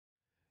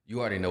You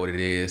already know what it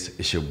is.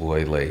 It's your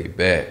boy Laid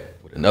Back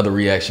with another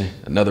reaction,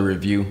 another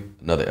review,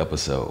 another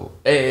episode.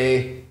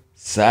 Hey,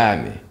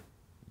 Sidemen,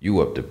 you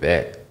up to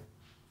bat.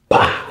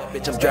 Bah!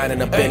 Bitch, I'm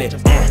drowning up in it.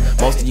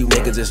 Most of you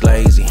niggas is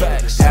lazy.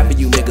 Half of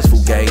you niggas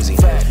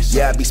fugazi.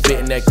 Yeah, I be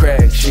spitting that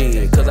crack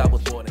shit, cause I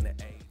was born in the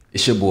 80s.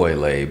 It's your boy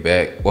Laid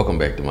Back. Welcome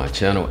back to my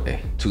channel.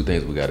 Hey, two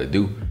things we gotta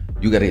do.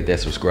 You gotta hit that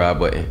subscribe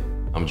button.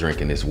 I'm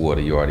drinking this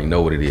water. You already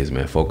know what it is,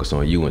 man. Focus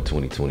on you in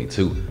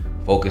 2022.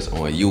 Focus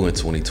on you in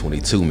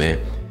 2022, man.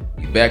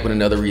 We back with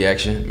another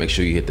reaction. Make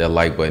sure you hit that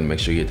like button. Make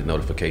sure you hit the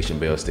notification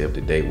bell. Stay up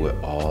to date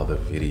with all the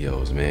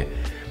videos, man.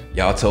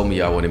 Y'all told me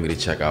y'all wanted me to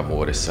check out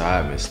more of the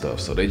Sidemen stuff.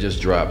 So they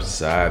just dropped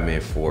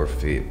Sidemen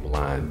Forfeit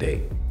blind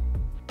date.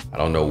 I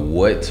don't know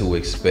what to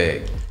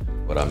expect,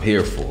 but I'm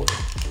here for it.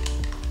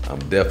 I'm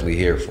definitely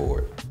here for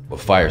it. But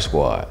Fire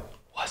Squad,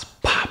 what's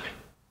poppin'?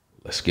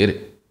 Let's get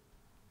it.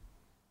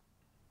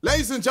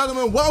 Ladies and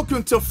gentlemen,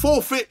 welcome to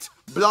Forfeit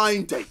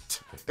Blind Date.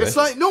 Okay. It's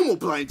like normal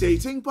blind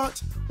dating,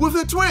 but with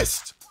a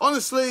twist.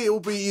 Honestly, it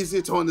will be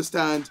easier to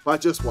understand by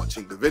just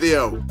watching the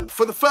video.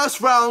 For the first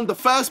round, the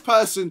first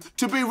person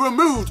to be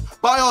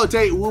removed by our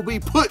date will be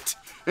put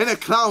in a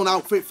clown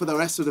outfit for the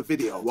rest of the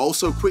video.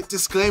 Also, quick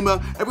disclaimer,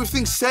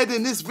 everything said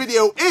in this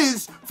video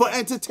is for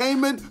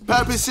entertainment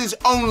purposes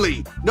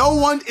only. No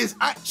one is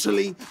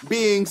actually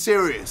being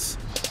serious.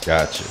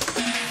 Gotcha.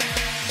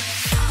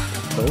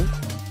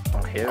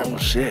 Oh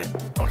shit.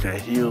 Okay,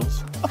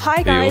 heels.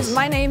 Hi guys, Heels.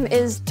 my name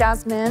is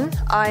Jasmine.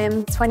 I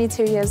am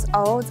 22 years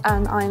old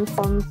and I'm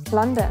from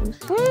London.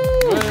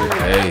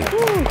 Hey,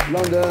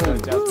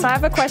 London. So I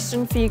have a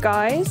question for you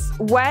guys.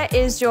 Where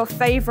is your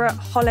favourite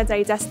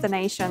holiday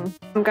destination?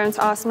 I'm going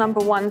to ask number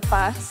one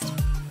first.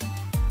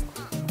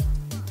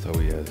 so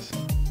yes.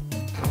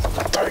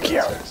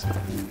 Tokyo.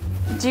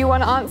 Do you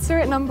want to answer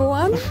it, number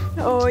one?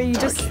 Or you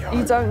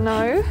don't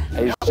know?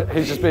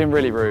 He's just being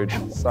really rude.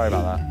 Sorry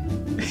about that.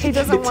 He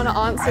doesn't want to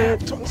answer.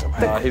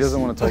 He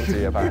doesn't want to talk to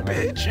you,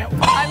 apparently.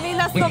 I mean,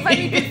 that's not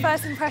very good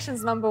first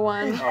impressions, number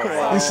one.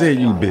 He said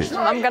you bitch.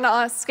 I'm going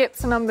to skip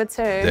to number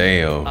two.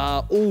 Damn.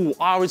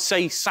 I would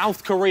say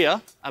South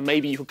Korea, and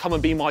maybe you could come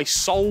and be my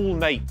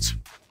soulmate.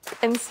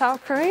 In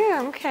South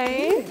Korea,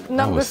 okay. That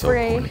Number was so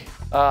three. corny.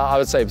 I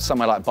would say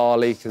somewhere like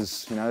Bali,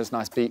 because, you know, there's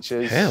nice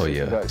beaches. Hell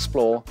yeah. Go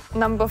explore.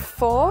 Number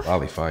four.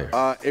 Bali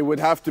fire. It would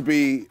have to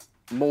be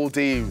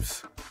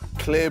Maldives.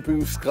 Clear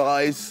blue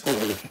skies,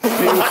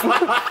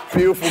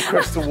 beautiful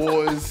crystal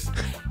waters,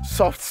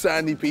 soft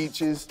sandy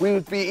beaches. We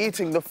would be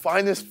eating the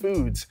finest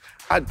foods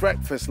at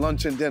breakfast,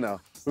 lunch and dinner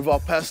with our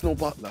personal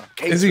butler.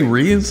 Is he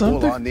reading all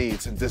something? our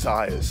needs and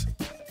desires.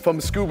 From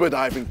scuba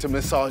diving to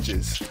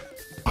massages,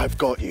 I've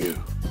got you.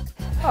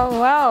 Oh,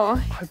 wow.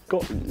 I've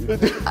got you.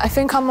 I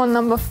think I'm on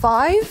number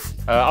five.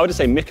 I would just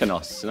say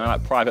Mykonos, you know,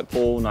 like private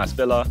pool, nice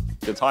villa,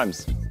 good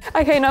times.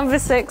 Okay, number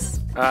six.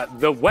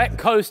 The wet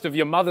coast of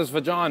your mother's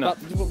vagina.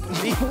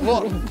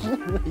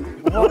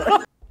 Oh,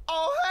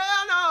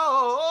 hell no!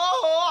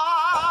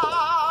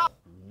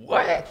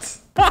 What?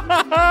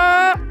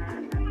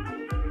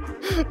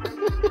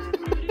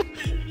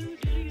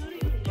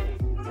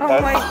 Oh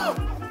my.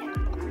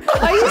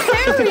 Are you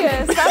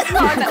serious?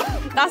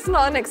 That's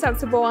not an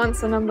acceptable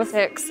answer, number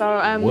six.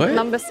 So, What?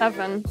 number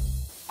seven.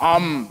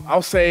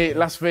 I'll say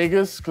Las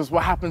Vegas, because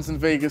what happens in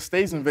Vegas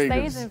stays in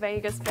Vegas. Stays in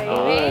Vegas, baby.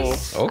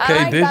 Okay,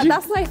 I like did that. you?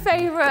 That's my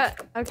favorite.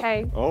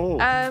 Okay. Oh.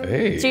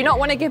 Hey. Do you not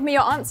want to give me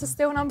your answer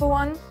still, number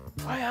one?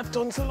 I have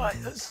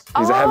tonsillitis.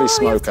 He's a heavy You have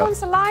smoker.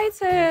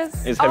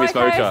 tonsillitis. He's a heavy okay,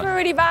 smoker. I feel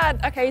really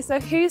bad. Okay, so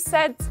who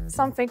said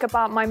something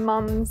about my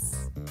mum's?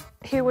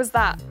 Who was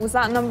that? Was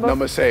that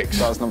Number six.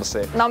 That was number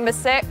six. Number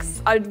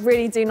six? I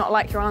really do not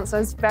like your answer.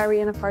 It's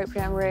very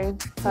inappropriate and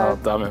rude. So Oh,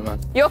 damn it, man.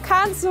 you're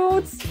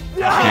cancelled.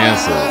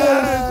 Cancel.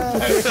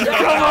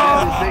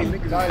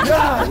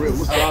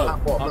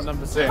 I'm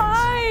number six.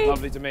 Hi.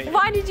 Lovely to meet you.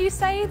 Why did you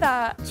say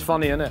that? It's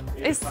funny, isn't it?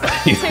 It's to be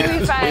fair,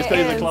 He's it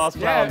the is. class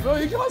Yeah, clown.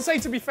 well, you can't say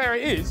to be fair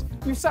it is.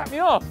 You sat me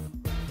off.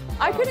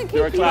 I couldn't keep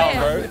You're a you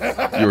clown, in.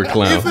 bro. You're a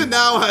clown. Ethan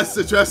now has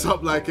to dress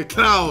up like a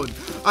clown.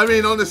 I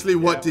mean, honestly,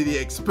 what did he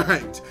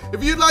expect?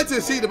 If you'd like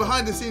to see the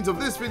behind the scenes of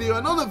this video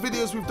and other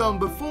videos we've done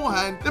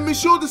beforehand, then be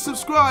sure to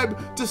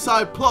subscribe to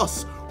Side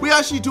Plus. We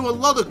actually do a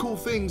lot of cool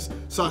things,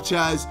 such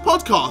as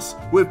podcasts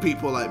with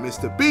people like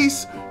Mr.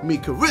 Beast,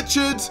 Mika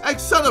Richards,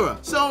 etc.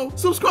 So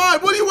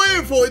subscribe, what are you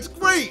waiting for? It's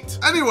great.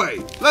 Anyway,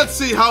 let's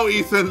see how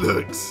Ethan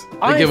looks.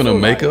 They giving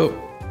him makeup?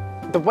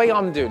 The way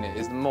I'm doing it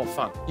is more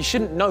fun. You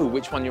shouldn't know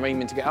which one you're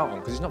aiming to get out on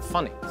because it's not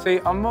funny. See,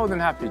 I'm more than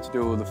happy to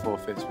do all the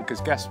forfeits,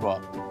 because guess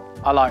what?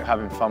 I like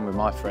having fun with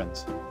my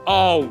friends.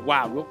 Oh,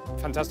 wow. Well,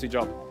 fantastic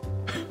job.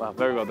 Wow,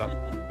 very well done.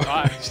 All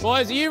right,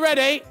 boys, are you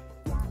ready?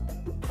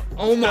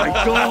 Oh my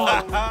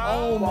God.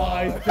 Oh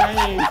my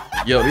days.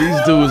 Yo,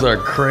 these dudes are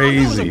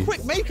crazy.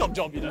 Quick makeup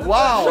job, you know.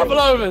 Wow. Triple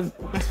ovens.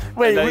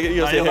 Wait,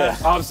 You gotta sit here.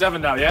 Oh, I'm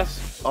seven now,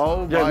 yes?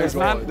 oh Yeah, my this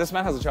God.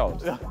 man has a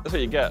child. That's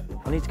what you get.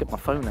 I need to get my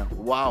phone out.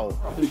 Wow.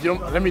 Let me do it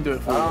for you. Let me do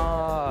it for you.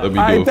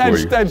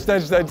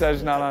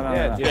 Dej.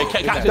 No. Yeah,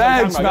 catch it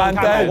Dej, on camera, man, on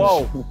camera. Dej.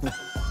 Whoa.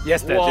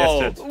 Yes, Dej,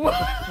 yes,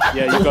 Dej.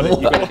 Yeah, you got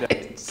it,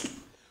 Dej.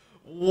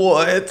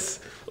 What?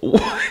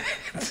 What?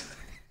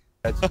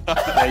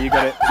 Yeah, you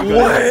got it.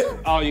 What?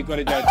 Oh, you got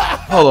it, Judge.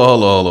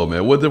 Hold on,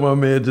 man. What did my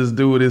man just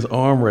do with his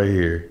arm right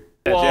here?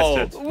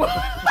 Whoa.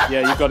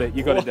 Yeah, you got it,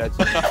 Judge.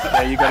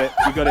 Yeah, you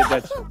got it,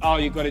 Judge. Oh,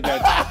 you got it,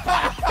 Judge.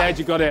 Dad,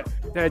 you got it.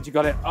 Dad, you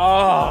got it.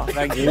 Oh,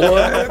 thank you.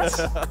 What?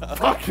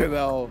 Fucking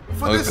hell.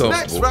 For this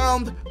next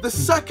round, the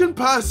second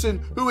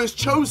person who is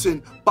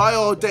chosen by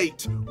our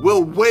date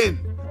will win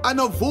and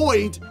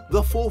avoid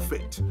the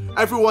forfeit.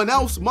 Everyone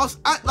else must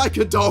act like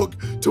a dog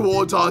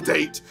towards our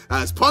date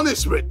as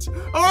punishment.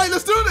 All right,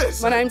 let's do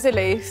this. My name's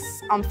Elise.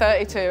 I'm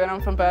 32 and I'm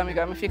from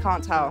Birmingham, if you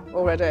can't tell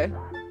already.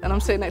 And I'm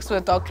sitting next to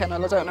a dog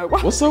kennel, I don't know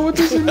why. What's up with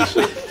this?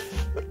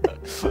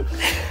 So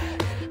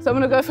I'm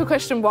gonna go for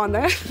question 1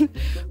 then.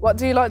 What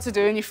do you like to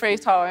do in your free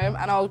time?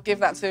 And I'll give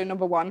that to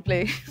number 1,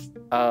 please.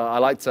 I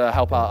like to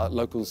help out at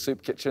local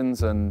soup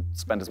kitchens and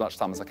spend as much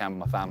time as I can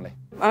with my family.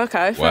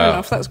 Okay, fair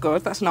enough, that's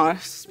good, that's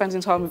nice. Spending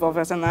time with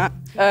others and that.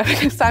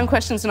 Same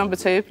question to number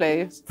 2,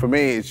 please. For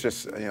me, it's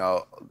just, you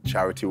know,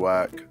 charity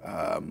work.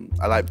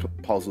 I like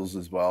puzzles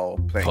as well,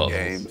 playing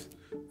games,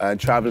 and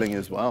traveling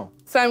as well.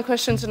 Same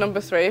question to number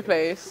 3,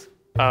 please.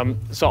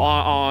 So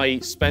I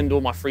spend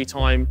all my free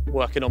time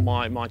working on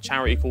my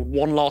charity called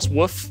One Last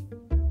Woof,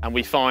 and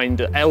we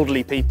find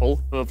elderly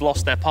people who have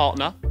lost their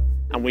partner,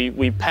 and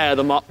we pair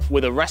them up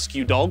with a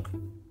rescue dog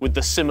with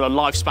the similar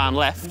lifespan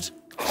left,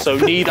 so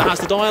neither has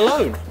to die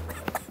alone.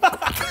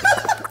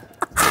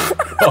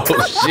 Oh,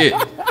 shit.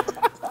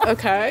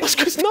 Okay.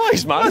 It's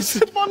nice, man. It's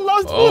One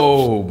Last Woof.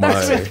 Oh, my.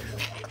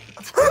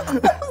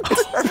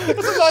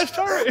 It's a nice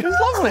charity. It's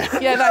lovely.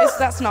 Yeah,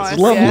 that's nice.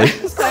 It's lovely.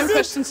 Yeah. Same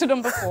question to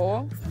number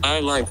 4. I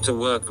like to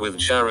work with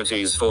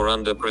charities for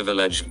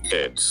underprivileged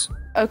kids.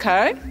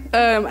 Okay.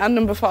 And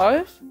number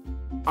 5?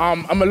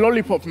 I'm a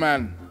lollipop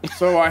man,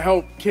 so I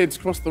help kids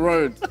cross the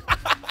road.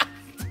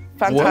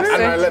 Fantastic.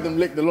 And I let them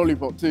lick the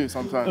lollipop too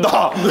sometimes.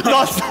 No,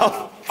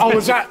 stop. Oh,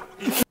 was that?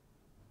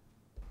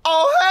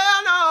 Oh,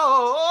 hell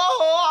no!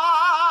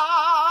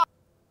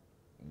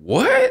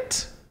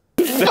 What?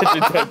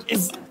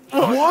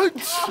 What?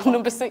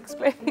 Number 6,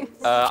 please.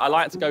 I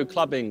like to go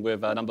clubbing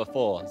with number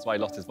 4. That's why he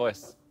lost his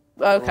voice.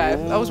 Okay,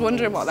 I was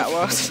wondering what that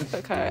was.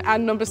 Okay,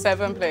 and number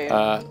 7, please.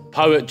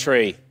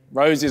 Poetry.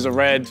 Roses are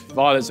red,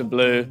 violets are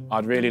blue.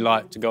 I'd really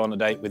like to go on a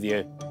date with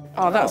you.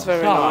 Oh, that's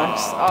very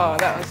nice. Oh,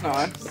 that was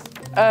nice.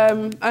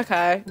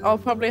 Okay, I'll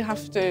probably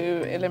have to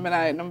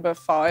eliminate number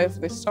 5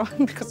 this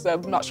time because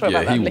I'm not sure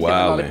about that licking the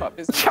lollipop.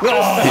 He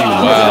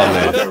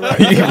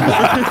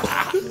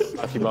wildin'.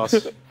 Lucky boss.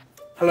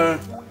 Hello.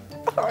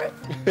 Sorry.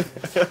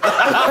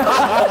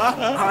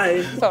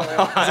 Hi. Sorry.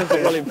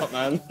 Lollipop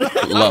man.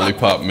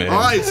 Lollipop man.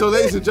 All right, so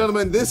ladies and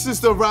gentlemen, this is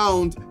the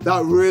round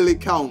that really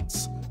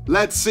counts.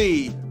 Let's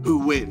see who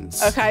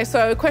wins. Okay,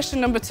 so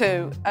question number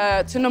 2.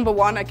 To number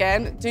 1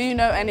 again, do you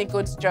know any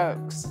good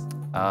jokes?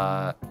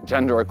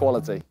 Gender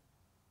equality.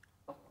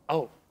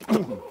 Oh.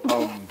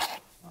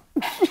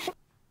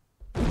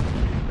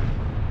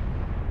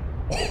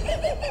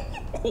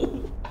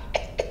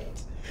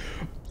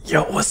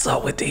 Yo, what's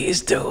up with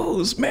these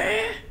dudes,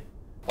 man?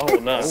 Oh,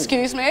 no.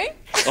 Excuse me?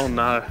 Oh,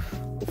 no.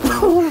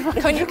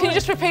 Can you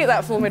just repeat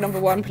that for me, number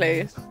 1,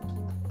 please?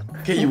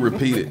 Can you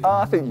repeat it?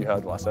 I think you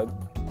heard what I said.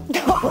 I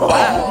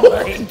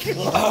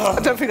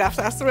don't think I have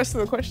to ask the rest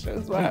of the question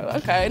as well.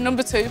 Okay,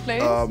 number 2,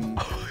 please.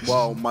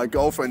 Well, my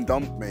girlfriend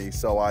dumped me,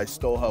 so I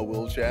stole her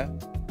wheelchair.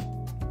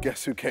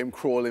 Guess who came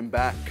crawling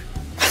back?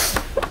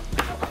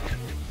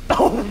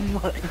 Oh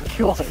my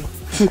God.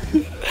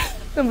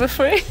 Number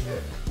 3.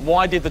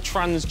 Why did the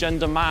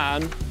transgender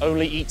man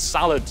only eat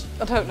salad?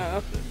 I don't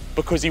know.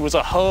 Because he was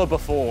a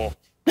herbivore.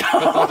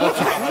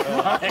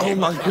 Oh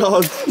my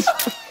God.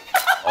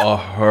 A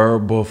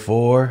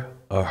herbivore?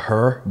 A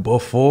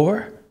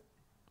herbivore?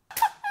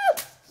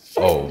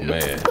 Oh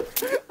man.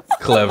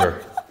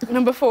 Clever.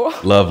 Number 4.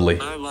 Lovely.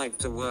 I like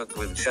to work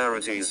with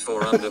charities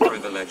for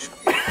underprivileged.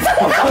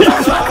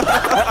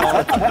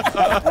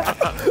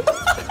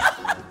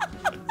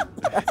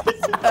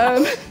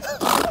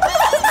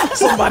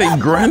 Somebody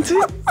grunted?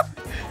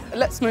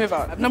 Let's move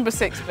on. Number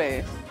 6,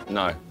 please.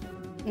 No.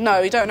 No,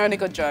 you don't know any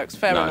good jokes.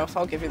 Fair No. enough,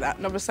 I'll give you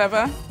that. Number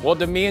 7. What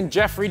do me and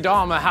Jeffrey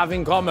Dahmer have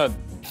in common?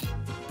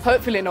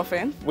 Hopefully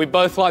nothing. We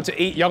both like to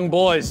eat young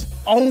boys.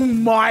 Oh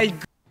my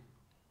God.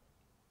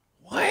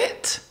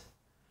 What?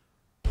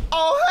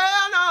 Oh,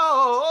 hell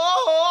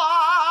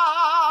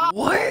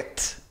no!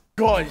 What?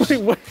 God.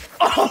 Oh my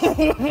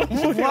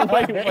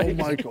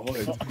God.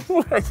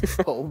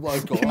 Oh my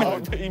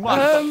God. He might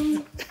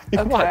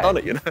have done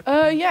it, you know.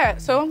 Yeah,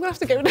 so I'm gonna have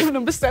to get rid of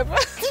number 7.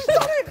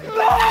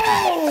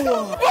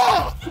 No!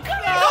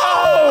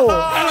 Hello,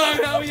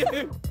 how are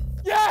you?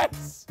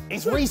 Yes!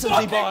 He's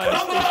recency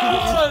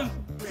biased.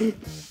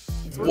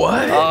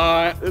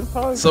 What?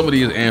 Some of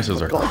these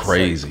answers are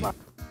crazy.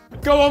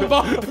 Go on,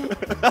 Bob.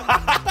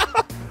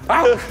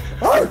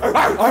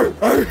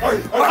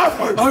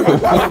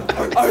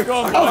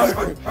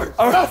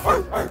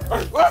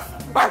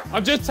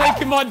 I'm just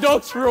taking my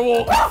dogs for a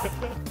walk.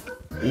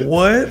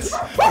 What?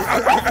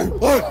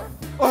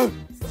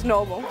 It's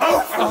normal.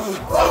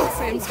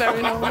 Seems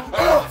very normal.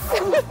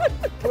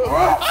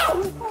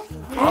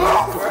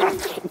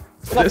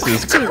 This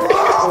is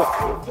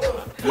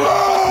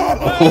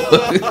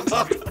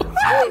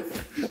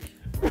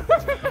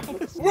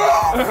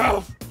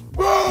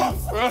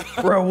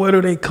Bro, where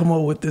do they come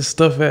up with this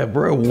stuff at,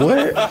 bro?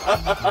 What?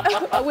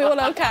 Are we all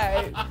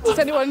okay? Does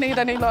anyone need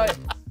any, like,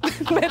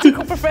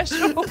 medical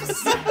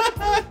professionals?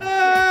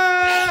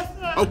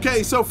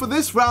 Okay, so for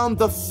this round,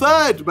 the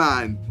third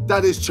man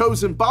that is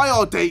chosen by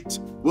our date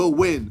will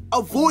win,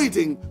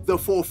 avoiding the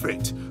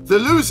forfeit. The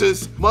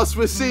losers must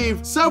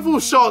receive several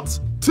shots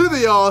to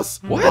the arse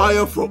by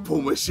a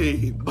football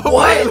machine. All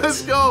right,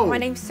 let's go. My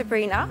name's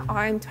Sabrina.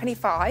 I'm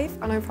 25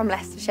 and I'm from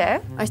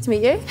Leicestershire. Nice to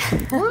meet you.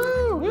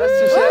 Woo,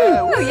 Leicestershire.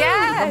 Oh,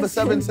 yes. Number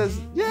 7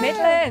 says, yeah.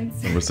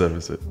 Midlands. Number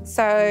 7 says.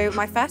 So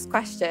my first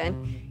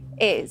question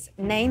is,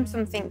 name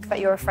something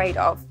that you're afraid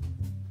of.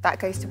 That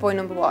goes to boy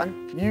number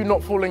 1. You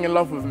not falling in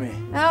love with me.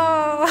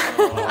 Oh.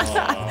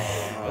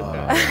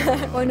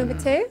 Boy number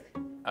 2.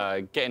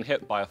 Getting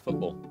hit by a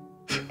football.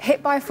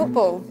 Hit by a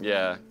football?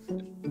 Yeah.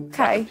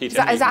 Okay. Has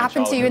that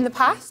happened to you in the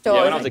past? Or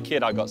yeah, when I was a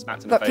kid, I got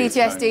smacked in the face.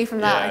 Got PTSD from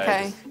that,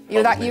 okay. You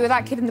were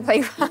that kid in the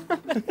playground.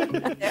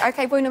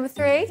 Okay, boy number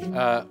 3.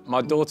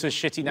 My daughter's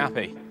shitty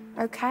nappy.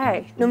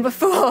 Okay. Number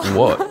 4.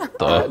 What?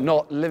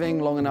 Not living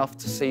long enough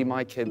to see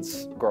my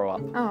kids grow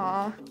up.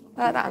 Aw,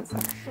 I like that answer.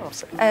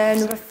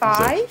 Number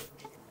 5.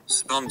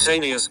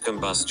 Spontaneous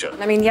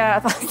combustion. I mean, yeah,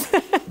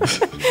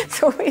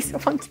 that's always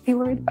one to be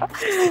worried about.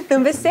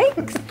 Number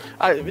 6.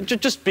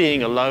 Just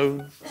being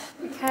alone.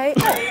 Okay.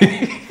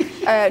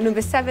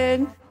 Number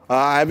 7.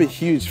 I have a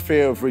huge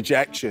fear of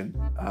rejection.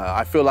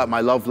 I feel like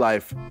my love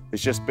life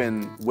has just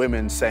been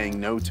women saying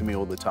no to me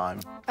all the time.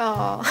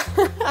 Oh.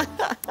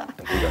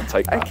 You don't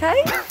take that.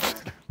 Okay.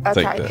 Take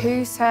Okay, that.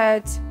 who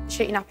said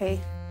shitty nappy?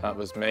 That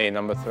was me,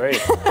 number 3.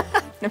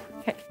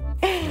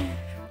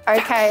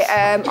 Okay,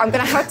 I'm going to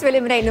have to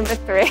eliminate number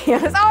 3.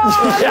 Oh,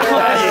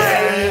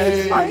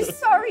 I'm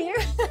sorry.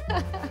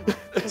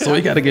 So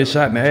he got to get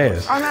shot in the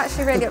ass. I'm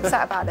actually really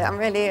upset about it. I'm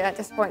really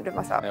disappointed with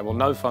myself. Yeah, well,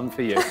 no fun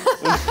for you.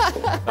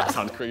 That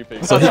sounds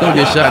creepy. So he gonna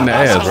get shot in the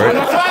ass, right?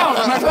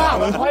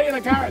 I'm playing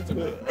a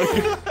character.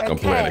 I'm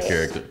playing a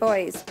character.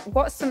 Boys,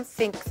 what's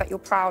something that you're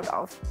proud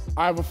of?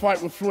 I have a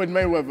fight with Floyd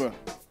Mayweather.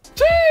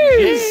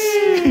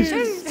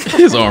 Jeez!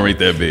 His arm ain't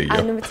that big, And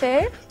yo. number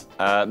 2?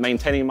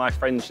 Maintaining my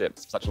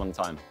friendships for such a long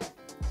time.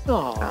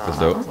 That's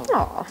dope.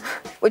 Aw.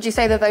 Would you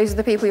say that those are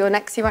the people you're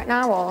next to right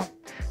now, or?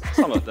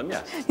 Some of them,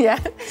 yeah. Yeah.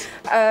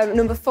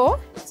 Number 4,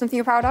 something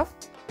you're proud of?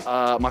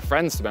 My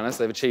friends, to be honest,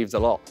 they've achieved a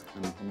lot,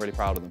 and I'm really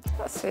proud of them.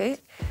 That's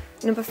sweet.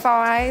 Number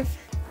 5.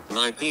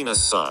 My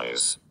penis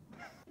size.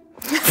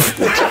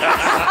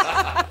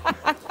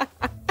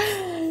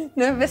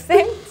 Number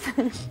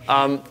 6.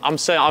 I'm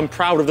saying I'm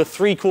proud of the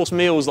 3-course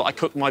meals that I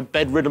cook my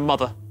bedridden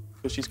mother,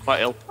 because she's quite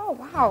ill. Oh,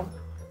 wow.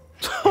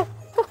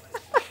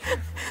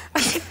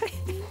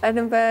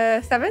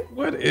 Number 7.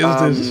 What is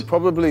this?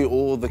 Probably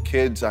all the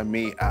kids I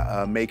meet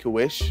at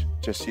Make-A-Wish,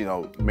 just, you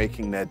know,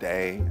 making their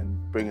day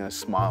and bringing a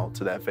smile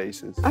to their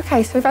faces.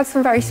 Okay, so we've had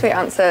some very sweet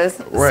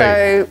answers.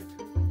 Right. So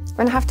I'm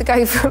going to have to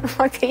go for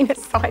my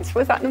penis size.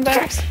 Was that number?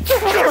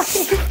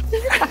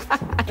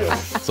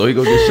 So he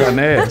gonna get shot in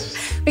the ass.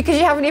 Because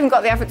you haven't even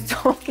got the effort to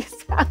talk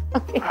yourself.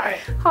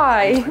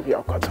 Hi. Yeah,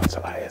 I've got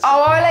tonsillitis.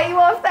 Oh, I'll let you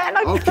off then.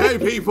 Okay,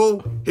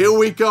 people, here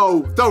we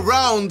go. The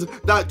round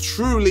that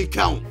truly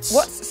counts.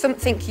 What's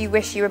something you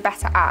wish you were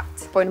better at,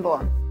 boy number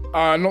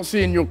 1? Not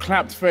seeing your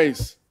clapped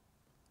face.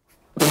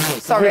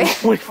 Sorry.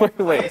 Wait.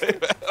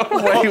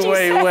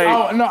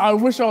 Oh, no, I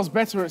wish I was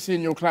better at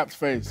seeing your clapped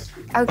face.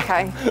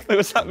 Okay.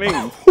 What's that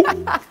mean?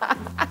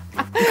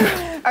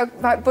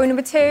 Right, boy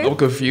number 2. I'm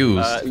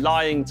confused.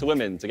 Lying to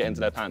women to get into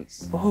their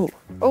pants.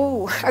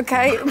 Oh,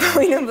 okay.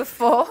 Boy number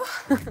 4.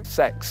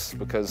 Sex,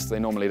 because they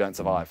normally don't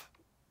survive.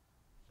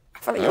 I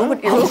feel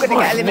like you're all going to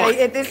get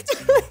eliminated this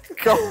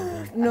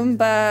time.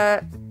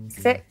 Number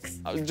 6.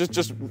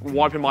 Just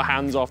wiping my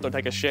hands after I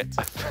take a shit.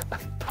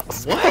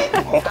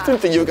 I didn't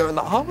think you were going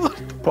that hard.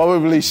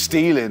 Probably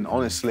stealing,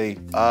 honestly.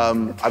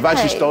 I've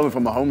actually stolen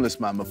from a homeless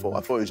man before.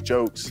 I thought it was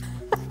jokes.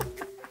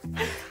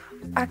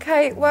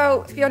 Okay,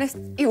 well, to be honest,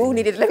 you all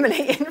needed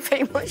eliminating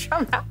pretty much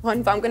from that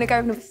one, but I'm going to go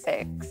with number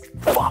 6.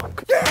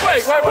 Fuck.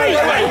 Wait.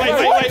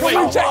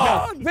 Check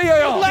that.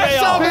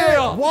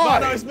 VAR. Why?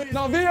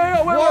 No,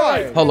 VAR.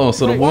 Wait. Hold on,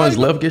 so the ones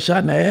left get shot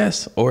in the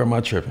ass, or am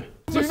I tripping?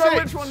 Do you know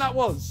which one that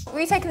was? Were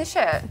you taking the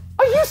shirt?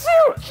 Are you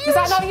serious? Was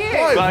that not you?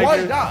 Why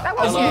that? That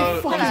was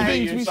you. Fucking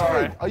being to be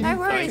sorry. No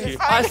worries. it's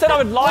fine. I said I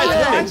would lie to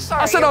I'm women.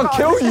 sorry, I said I'll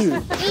kill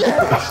you.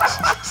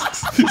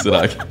 He said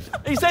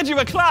I. He said you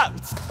were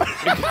clapped.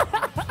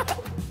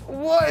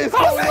 What is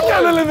going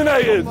on?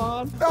 eliminated.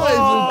 That is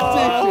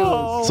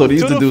ridiculous. So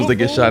these the dudes that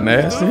get shot in the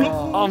ass then?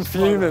 I'm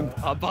fuming.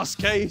 I bust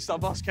case on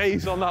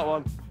that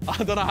one. I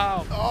don't know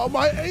how. Oh,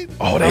 my ain't.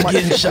 Oh, they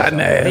getting shot in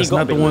the ass,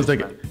 not the ones that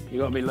get. You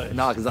got to be looking.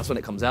 Nah, because that's when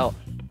it comes out.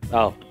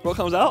 Oh. What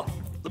comes out?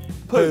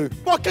 Poo.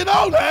 Fucking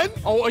hell, then.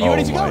 Oh, are you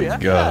ready to go, my yeah?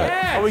 God.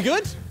 Yeah. Are we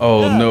good?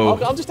 Oh, Yeah.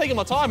 no. I'm just taking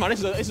my time, man.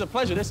 This is a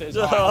pleasure, this is.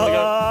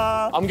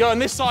 Right, I'm going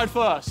this side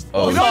first.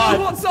 Oh,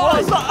 What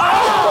side?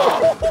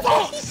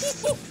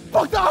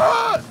 Fuck, that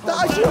hurt. That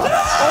actually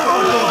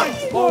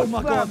hurt.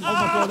 my god, oh my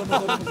god, oh my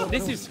god, oh my god.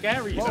 This is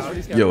scary, you know.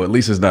 Yo, at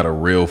least it's not a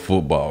real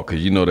football,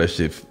 because you know that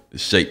shit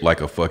shaped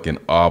like a fucking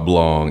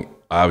oblong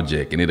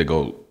object, and it'll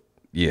go,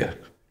 yeah.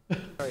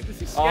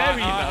 This is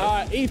scary,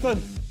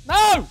 Ethan,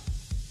 no!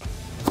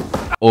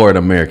 Or an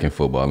American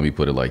football, let me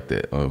put it like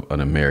that,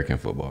 an American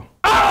football.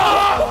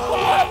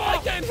 Oh,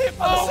 I'm getting hit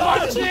by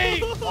my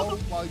cheek! Oh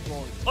my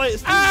god. Oh, it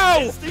stings, Ow!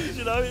 it stings,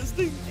 you know, it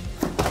stings.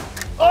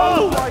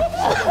 Oh my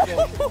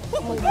god!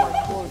 Oh my god.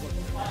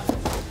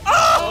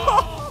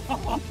 Oh!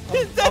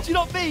 He's dead, you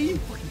not me! I'm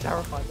fucking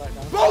terrified right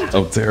now.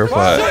 I'm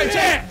terrified.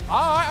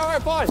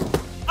 Alright, fine.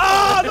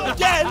 Ah, not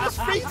again! That's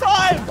 3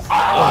 times!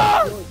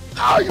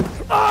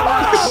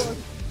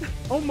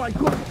 Oh my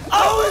god!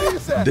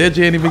 Oh! Dead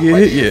ain't even get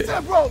hit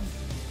yet.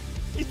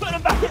 He's putting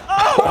him back in.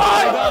 Oh!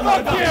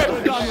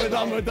 We're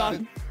done. We're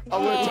done. I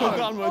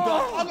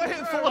got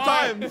hit 4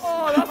 times. I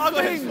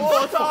got hit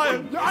 4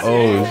 times.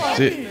 Oh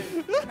shit.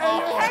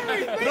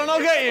 Don't I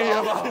get you?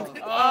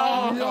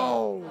 Oh,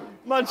 yo.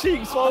 My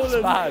cheeks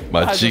swollen.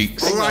 My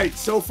cheeks. All right,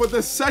 so for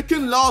the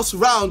second last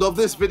round of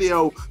this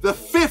video, the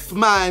 5th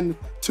man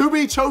to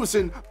be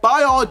chosen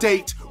by our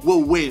date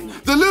will win.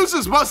 The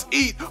losers must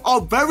eat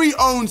our very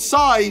own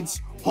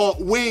side's hot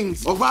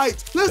wings. All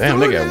right, let's Damn,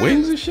 do they it. got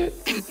wings and shit?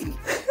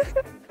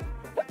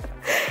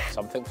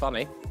 Something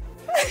funny.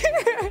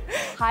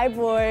 Hi,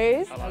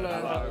 boys.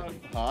 Hello.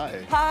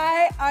 Hi.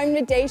 Hi, I'm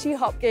Nadeshii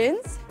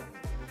Hopkins.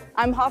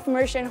 I'm half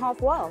Mauritian,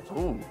 half Welsh.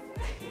 Ooh.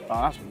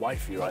 Oh, that's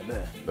wifey right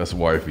there. That's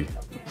wifey.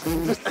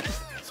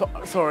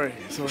 Sorry.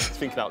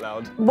 Thinking out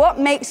loud. What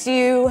makes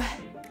you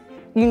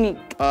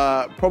unique?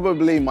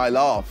 Probably my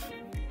laugh.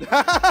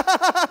 That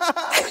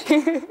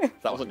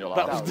wasn't your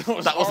laugh.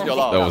 That wasn't your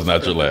laugh. That was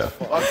not your laugh.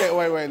 Okay,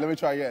 wait, let me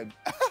try again.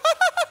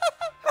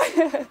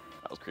 That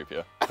was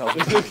creepier.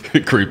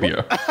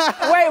 Creepier.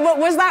 Wait, what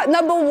was that?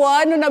 Number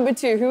 1 or number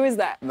 2? Who is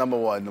that? Number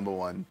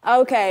one.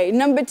 Okay,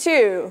 number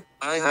 2.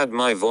 I had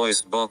my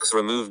voice box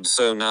removed,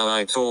 so now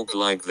I talk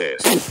like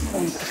this.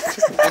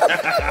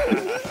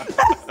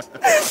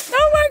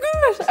 Oh my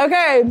gosh.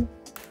 Okay,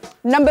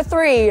 number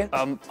 3.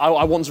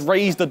 I once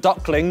raised a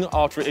duckling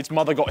after its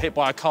mother got hit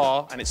by a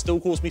car, and it still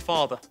calls me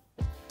father.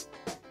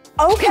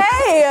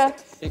 Okay,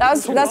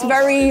 that's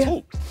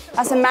very,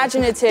 that's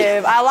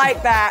imaginative. I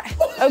like that.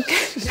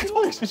 Okay.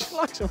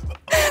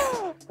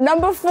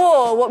 Number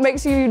 4, what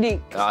makes you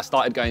unique? I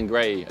started going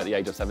grey at the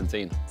age of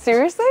 17.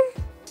 Seriously?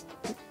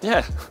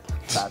 Yeah.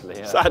 Sadly,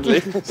 yeah. Sadly.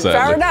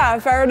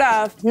 Fair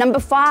enough. Number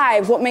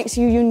 5, what makes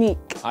you unique?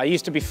 I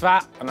used to be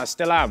fat, and I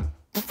still am.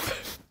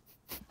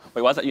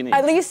 Wait, why is that unique?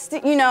 At least,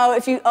 you know,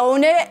 if you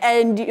own it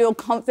and you're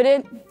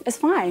confident, it's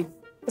fine.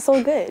 It's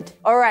all good.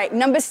 All right,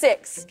 number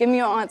 6, give me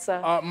your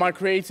answer. My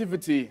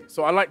creativity.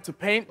 So I like to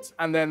paint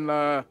and then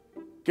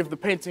give the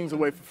paintings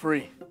away for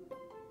free.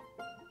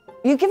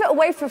 You give it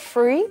away for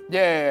free?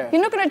 Yeah.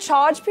 You're not gonna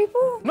charge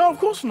people? No, of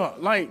course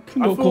not. Like,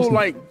 I feel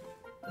like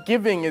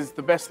giving is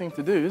the best thing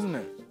to do, isn't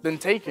it? Than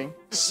taking.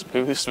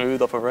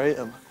 Smooth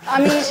operator.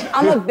 I mean,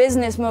 I'm a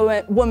business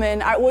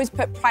woman. I always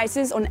put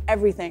prices on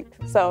everything.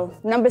 So,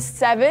 number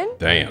 7.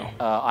 Damn.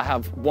 I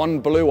have 1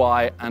 blue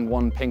eye and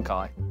 1 pink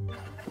eye.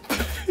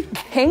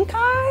 Pink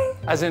eye?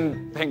 As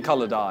in pink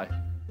coloured eye.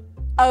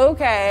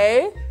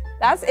 Okay,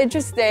 that's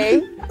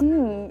interesting.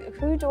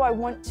 Who do I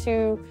want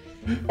to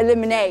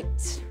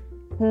eliminate?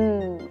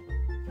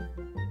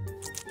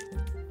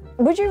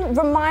 Would you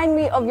remind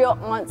me of your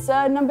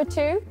answer, number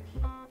 2?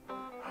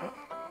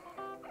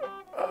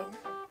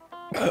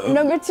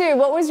 Number 2,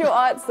 what was your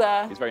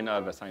answer? He's very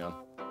nervous, hang on.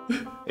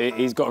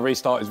 He's got to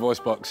restart his voice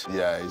box.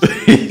 Yeah,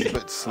 he's a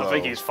bit slow. I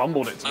think he's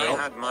fumbled it to me. I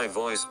had my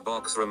voice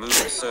box removed,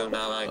 so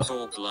now I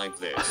talk like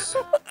this.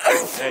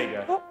 There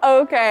you go.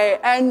 Okay,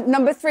 and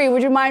number 3,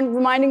 would you mind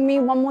reminding me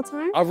one more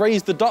time? I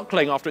raised the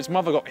duckling after its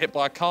mother got hit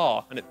by a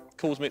car, and it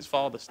calls me its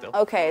father still.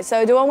 Okay,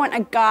 so do I want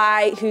a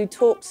guy who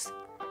talks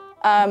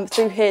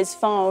through his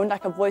phone,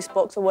 like a voice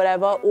box or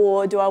whatever,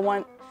 or do I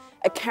want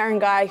a caring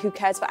guy who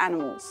cares for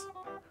animals?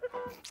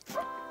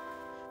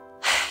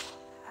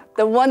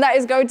 The one that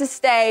is going to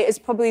stay is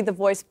probably the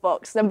voice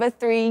box. Number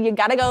 3, you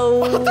gotta go.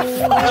 What are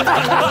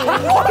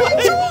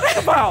you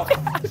talking about?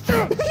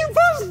 You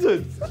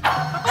bastards!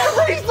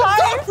 I raised the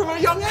duck from a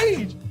young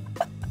age.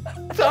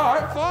 It's all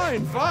right,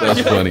 fine.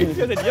 That's funny.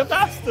 You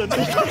bastard.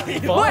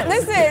 But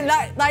listen,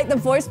 like the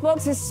voice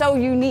box is so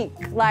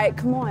unique. Like,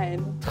 come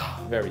on.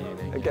 Very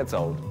unique. It gets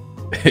old.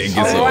 It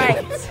gets All old.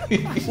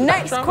 right.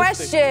 Next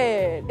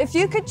question. If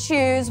you could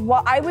choose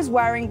what I was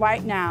wearing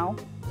right now,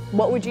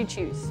 what would you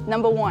choose?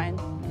 Number 1.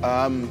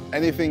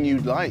 Anything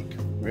you'd like,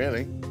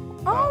 really.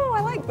 Oh,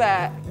 I like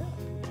that.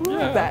 I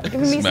like that.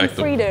 Giving me some Smack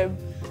them. freedom.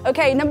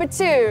 Okay, number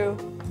 2.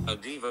 A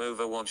Diva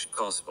Overwatch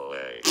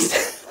cosplay.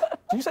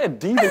 Did you say a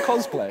diva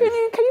cosplay? Can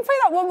you play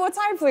that one more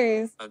time,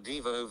 please? A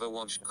Diva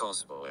Overwatch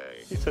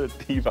cosplay. You said a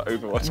Diva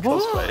Overwatch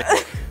cosplay.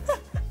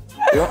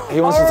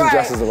 He wants to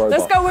dress as a robot.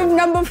 Let's go with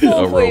number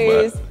 4,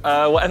 please.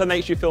 Whatever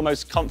makes you feel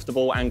most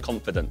comfortable and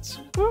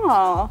confident.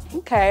 Oh,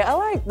 okay, I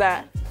like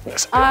that.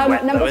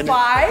 Number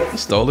 5. He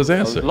stole his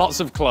answer. Lots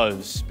of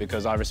clothes,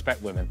 because I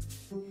respect women.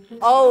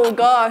 Oh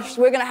gosh,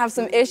 we're gonna have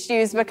some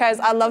issues because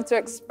I love to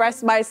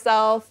express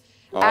myself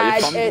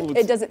and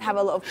it doesn't have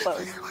a lot of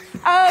clothes.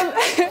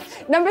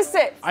 Number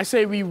 6. I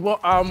say we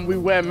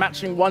wear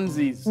matching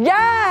onesies.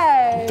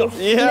 Yes!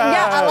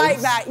 Yeah, I like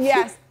that,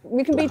 yes.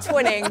 We can be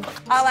twinning.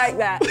 I like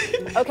that.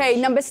 Okay,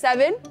 number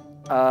 7.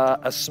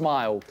 A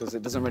smile, because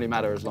it doesn't really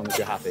matter as long as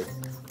you're happy.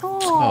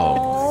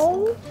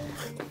 Oh,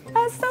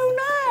 that's so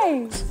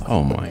nice.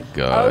 Oh my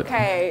God.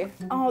 Okay.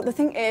 Oh, the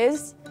thing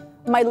is,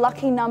 my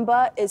lucky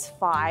number is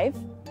 5.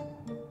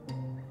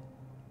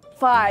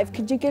 5.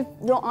 Could you give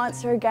your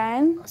answer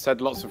again? I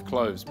said lots of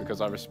clothes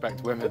because I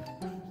respect women.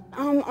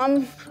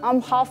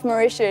 I'm half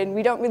Mauritian.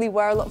 We don't really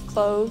wear a lot of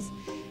clothes,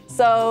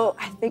 so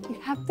I think you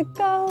have to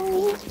go.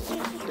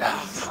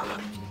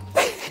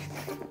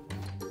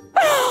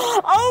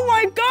 Oh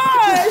my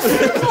gosh,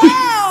 you're a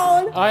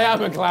clown! I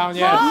am a clown,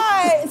 yes.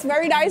 Hi, it's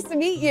very nice to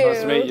meet you.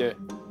 Nice to meet you.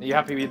 Are you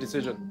happy with your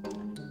decision?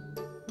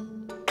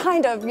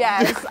 Kind of,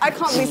 yes. I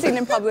can't be seen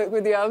in public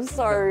with you, I'm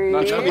sorry.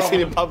 No, can't be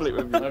seen in public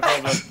with me. No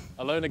problem.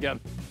 Alone again.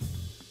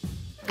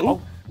 Oh,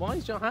 why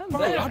is your hand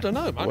there? I don't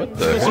know, man. What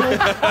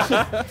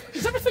the?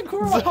 Is everything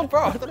correct? Oh,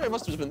 bro, I don't know, it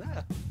must have just been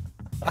there.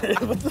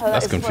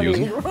 That's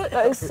confusing.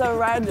 That is so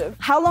random.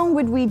 How long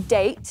would we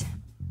date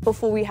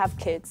before we have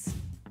kids?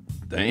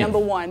 Damn. Number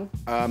 1.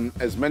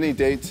 As many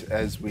dates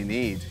as we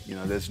need. You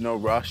know, there's no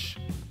rush.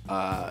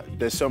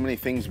 There's so many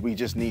things we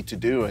just need to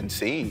do and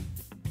see.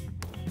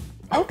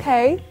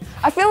 Okay.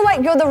 I feel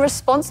like you're the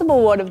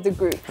responsible one of the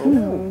group.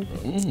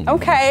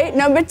 Okay,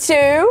 number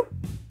 2.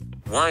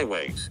 Why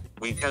wait?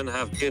 We can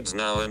have kids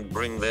now and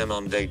bring them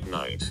on date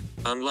night.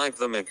 Unlike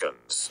the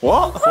Mickens.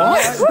 What?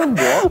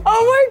 Oh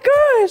my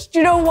gosh! Do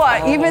you know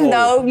what? Even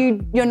though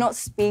you're not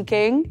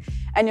speaking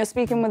and you're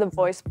speaking with a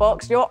voice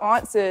box, your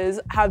answers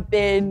have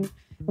been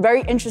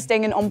very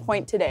interesting and on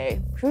point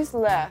today. Who's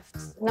left?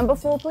 Number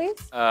 4,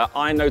 please.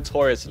 I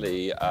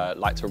notoriously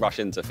like to rush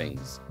into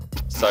things.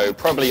 So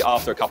probably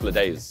after a couple of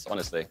days,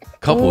 honestly.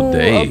 Couple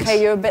days?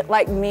 Okay, you're a bit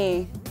like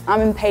me.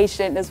 I'm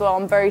impatient as well.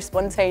 I'm very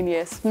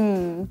spontaneous.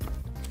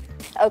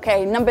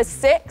 Okay, number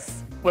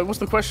 6. Wait, what's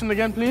the question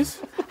again, please?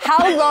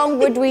 How long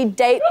would we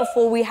date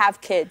before we have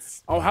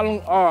kids? Oh, how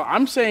long? Oh,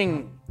 I'm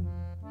saying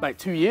like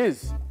 2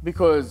 years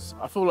because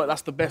I feel like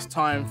that's the best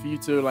time for you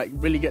to like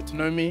really get to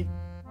know me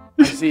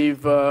and see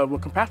if we're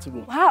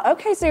compatible. Wow,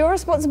 okay, so you're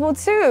responsible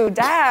too.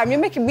 Damn, you're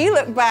making me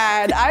look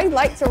bad. I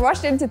like to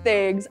rush into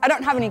things. I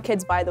don't have any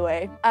kids, by the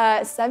way.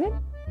 7?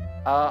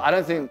 I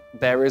don't think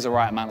there is a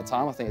right amount of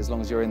time. I think as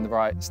long as you're in the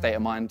right state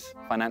of mind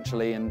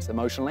financially and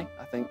emotionally,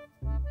 I think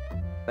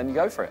then you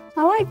go for it.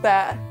 I like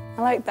that.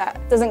 I like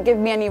that. Doesn't give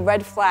me any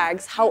red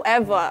flags.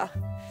 However,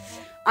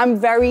 I'm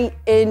very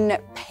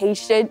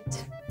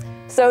impatient.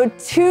 So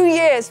 2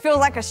 years feels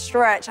like a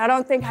stretch. I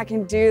don't think I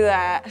can do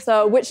that.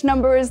 So which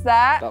number is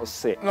that? That was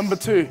 6. Number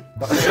 2. It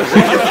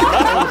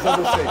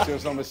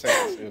was number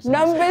 6.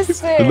 Number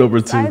 6.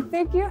 Number 2. I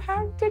think you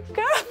have to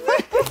go.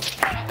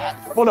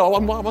 Well, no,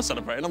 I'm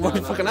celebrating. I'm already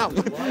fucking out.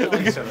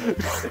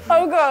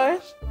 Oh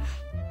gosh.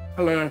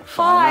 Hello.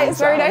 Hi, it's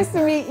very nice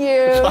to meet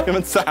you.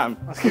 I'm Sam.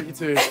 Nice to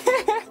meet you too.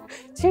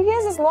 2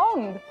 years is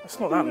long. It's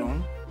not that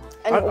long.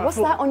 And what's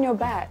that on your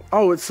back?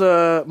 Oh, it's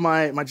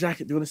my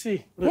jacket. Do you want to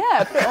see? Look.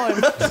 Yeah, put it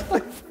on.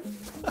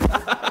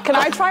 Can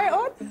I try it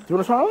on? Do you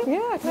want to try it on?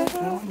 Yeah, can I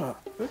try it on? Yeah.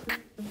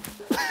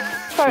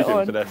 Try it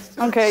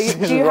on. Okay,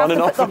 do you have to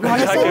put the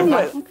harness on?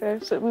 Okay,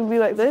 so it will be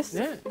like this?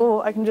 Yeah.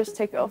 Or I can just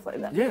take it off like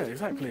that? Yeah,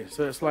 exactly.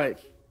 So it's like,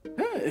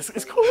 yeah,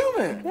 it's cool,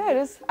 isn't it? Yeah, it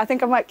is. I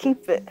think I might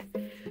keep it.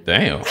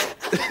 Damn.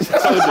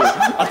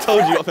 I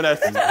told you, you're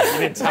finessed.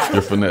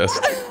 You're finessed.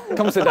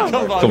 Come sit down.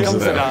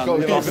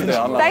 Come sit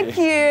down. Thank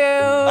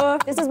you.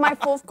 This is my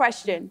 4th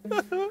question.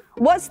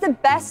 What's the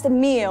best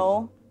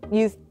meal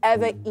you've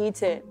ever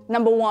eaten?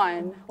 Number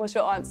 1, what's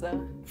your answer?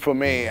 For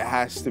me, it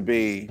has to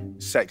be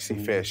sexy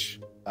fish.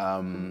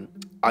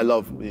 I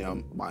love,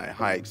 my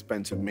high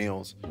expensive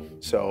meals.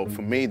 So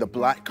for me, the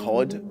black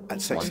cod at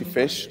Sexy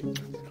Fish,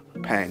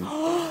 pang.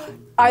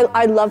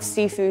 I love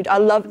seafood. I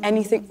love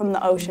anything from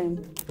the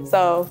ocean.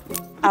 So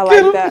I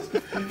like that.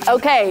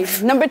 Okay,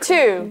 number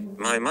 2.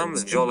 My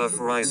mum's jollof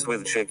rice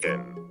with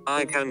chicken.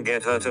 I can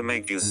get her to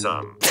make you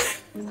some.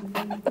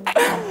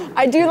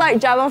 I do like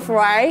jollof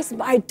rice,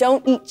 but I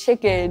don't eat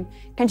chicken.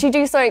 Can she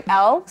do something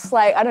else?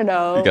 Like, I don't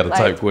know. You gotta like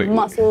type quick.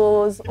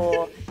 Mussels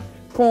or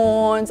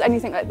prawns,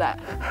 anything like that.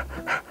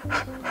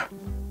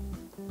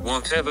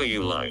 Whatever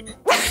you like.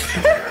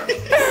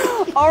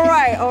 All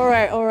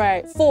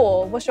right.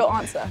 4, what's your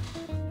answer?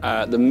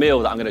 The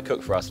meal that I'm going to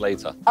cook for us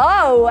later.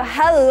 Oh,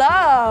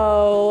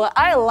 hello.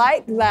 I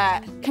like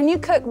that. Can you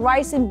cook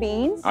rice and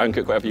beans? I can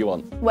cook whatever you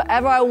want.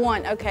 Whatever I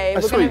want, okay. I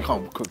swear you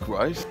can't cook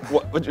rice.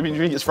 What do you mean? Do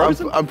you think it's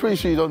frozen? I'm pretty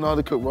sure you don't know how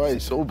to cook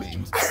rice or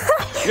beans.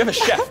 You have a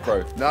chef,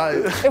 bro.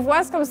 No. If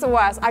worst comes to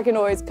worst, I can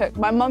always cook.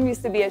 My mum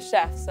used to be a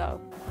chef,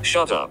 so.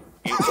 Shut up.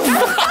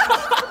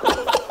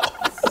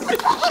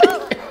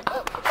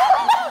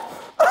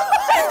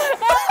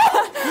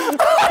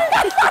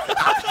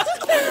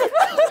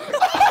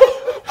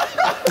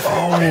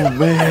 Oh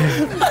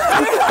man.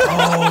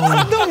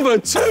 Number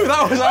 2,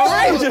 that was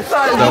outrageous.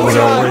 That was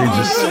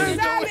outrageous.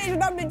 Savage,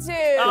 number 2.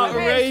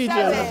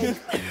 Outrageous.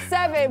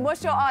 7,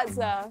 what's your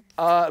answer?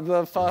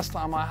 The first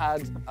time I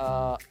had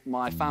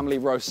my family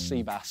roast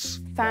sea bass.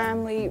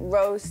 Family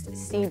roast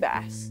sea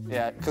bass.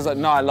 Yeah, because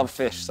no, I love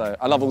fish, so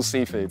I love all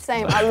seafood.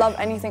 Same, I love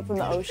anything from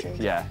the ocean.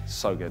 Yeah,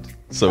 so good.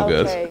 So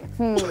good. Okay.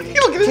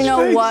 Do you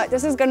know what?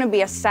 This is gonna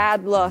be a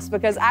sad loss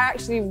because I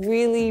actually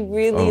really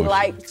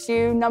liked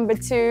you, number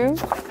 2.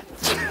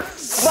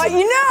 But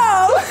you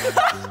know,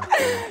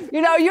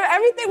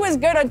 everything was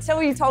good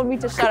until you told me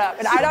to shut up.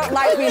 And I don't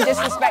like being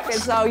disrespected,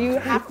 so you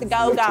have to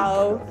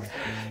go.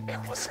 It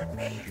wasn't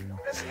me, it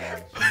was him.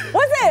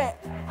 Was it?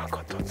 I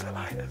got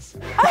tonsillitis.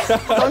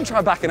 Don't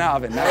try backing out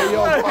of it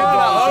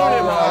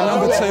now.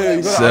 Number 2.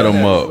 You Set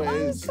him up.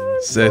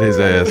 Set his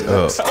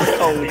ass up.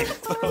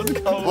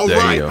 All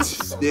right,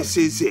 this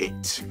is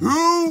it.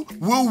 Who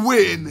will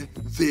win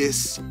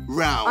this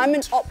round? I'm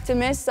an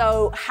optimist,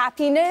 so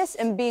happiness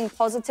and being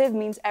positive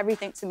means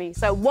everything to me.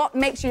 So what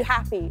makes you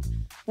happy?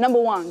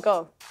 Number 1,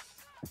 go.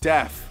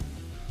 Death.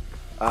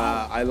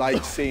 I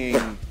like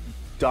seeing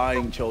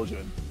dying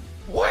children.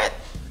 What?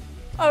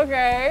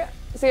 Okay.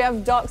 So you have a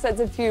dark sense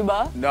of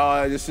humor.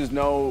 No, this is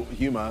no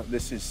humor.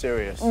 This is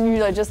serious.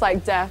 You're just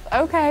like death.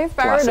 Okay,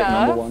 fair Classic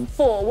enough. number 1.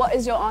 4, what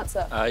is your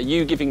answer?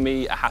 You giving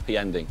me a happy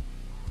ending.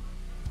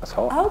 That's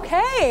hot.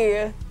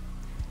 Okay.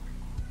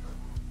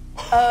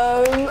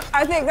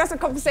 I think that's a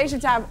conversation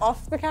to have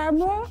off the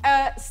camera.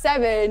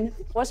 7,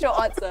 what's your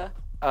answer?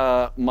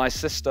 My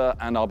sister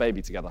and our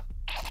baby together.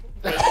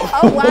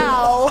 Oh,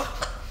 wow.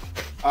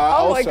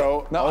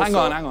 Also, hang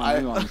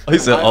on. He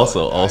said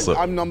also.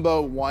 I'm number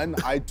 1.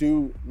 I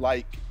do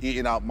like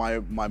eating out my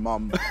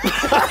mum.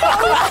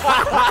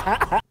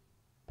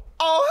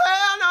 Oh,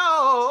 hell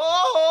no!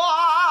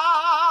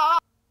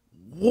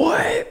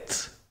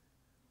 What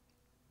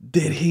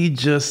did he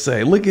just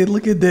say? Look at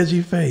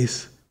Deji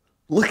face.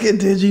 Look at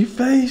Deji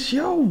face,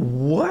 yo.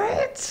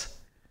 What?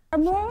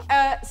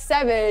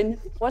 7,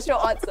 what's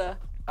your answer?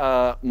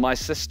 My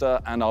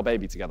sister and our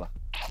baby together.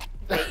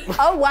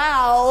 Oh,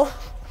 wow.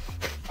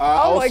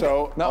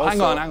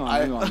 Hang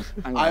on.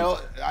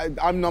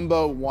 I'm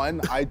number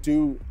 1. I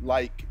do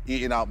like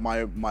eating out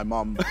my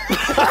mum.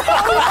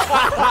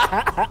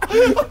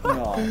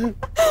 No.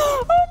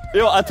 You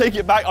know what, I take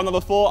it back. I'm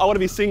number 4. I want to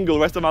be single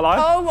the rest of my life.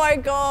 Oh my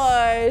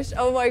gosh.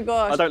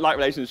 I don't like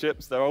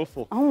relationships. They're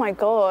awful. Oh my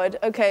God.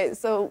 Okay,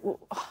 so,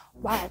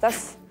 wow,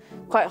 that's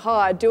quite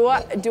hard. Do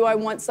I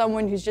want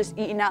someone who's just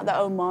eating out their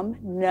own mum?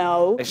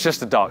 No. It's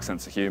just a dark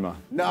sense of humor.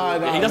 No.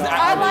 He doesn't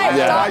I like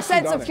dark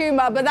sense of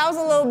humor, but that was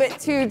a little bit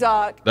too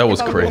dark. That was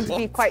if crazy. I want to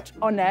be quite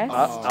honest.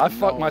 I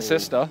fucked my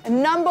sister.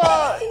 Number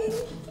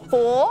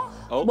 4.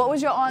 Oh. What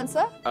was your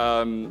answer?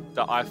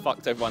 That I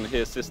fucked everyone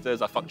here's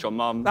sisters. I fucked your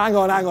mum. Hang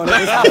on. It was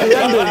happy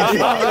ending.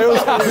 It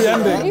was happy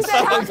ending. You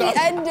said happy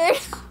ending.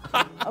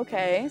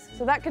 Okay,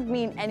 so that could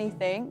mean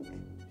anything.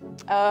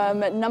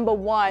 Number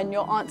 1,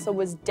 your answer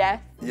was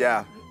death.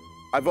 Yeah.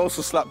 I've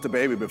also slapped a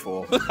baby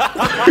before. No,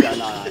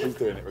 he's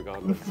doing it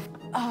regardless. Do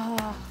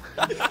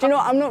you know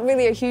what? I'm not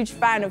really a huge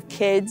fan of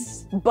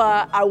kids,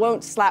 but I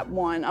won't slap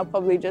one. I'll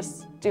probably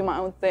just do my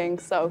own thing.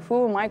 So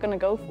who am I gonna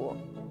go for?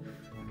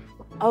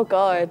 Oh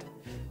God.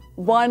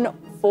 1,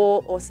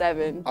 4, or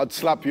 7. I'd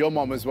slap your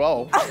mom as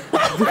well.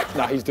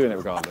 Nah, he's doing it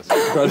regardless.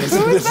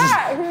 Who's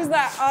that? Who's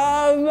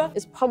that?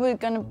 It's probably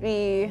gonna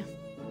be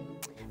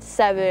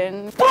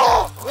 7.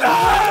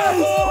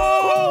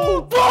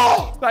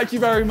 Thank you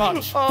very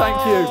much.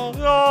 Thank you. Thank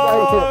you.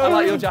 I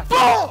like your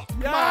jacket.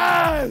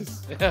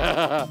 Yes!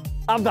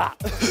 I'm that.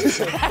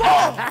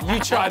 You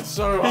tried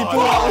so hard. He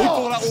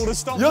pulled out all the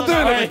stops. You're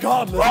doing it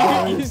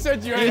regardless. You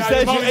said you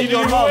ate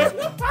your mum.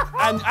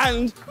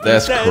 And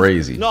that's said,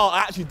 crazy. No, I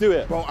actually do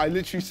it. Bro, I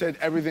literally said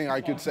everything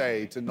I could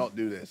say to not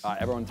do this. All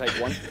right, everyone take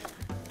one.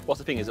 What's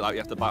the thing? Is it like you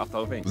have to bite off the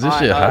whole thing? Is this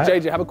shit hot?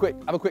 JJ, have a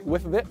quick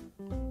whiff of it.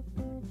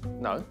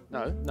 No.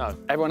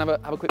 Everyone have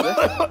a quick whiff.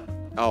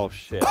 Oh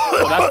shit.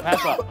 Oh,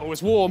 that's pepper. Oh,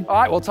 it's warm. All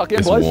right, well tuck in,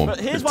 It's boys. warm. But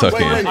here's It's one.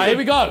 tuck in. Here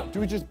we go. Do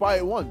we just bite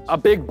it once? A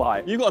big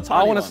bite. You got a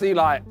tiny I want to one. see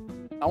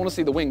I want to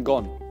see the wing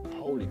gone.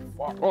 Holy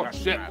fuck. Oh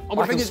shit. Oh,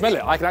 I can smell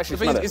it. I can actually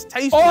smell it. It's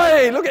tasty.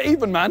 Oi, look at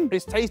Ethan, man.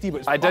 It's tasty, but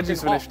it's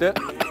Deji's finished it.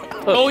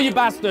 Oh, you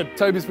bastard.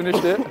 Toby's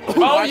finished it.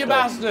 Oh, you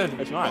bastard.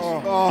 It's nice.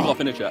 You gotta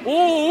finish it.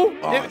 Ooh.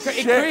 It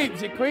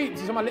shit. creeps.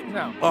 It's on my lips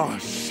now. Oh,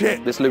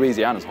 shit. This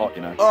Louisiana's hot,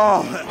 you know.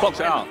 Oh.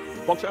 Box it out.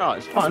 Box it out.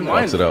 It's fine.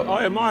 Box it out. Oh,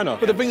 yeah, mine are.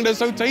 But the thing, they're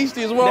so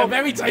tasty as well. They're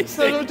very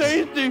tasty. They're so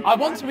tasty. I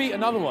want to eat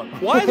another one.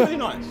 Why is it really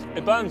nice?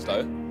 It burns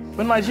though.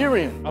 We're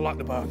Nigerian. I like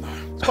the burn though.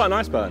 It's quite a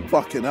nice burn.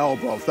 Fucking hell,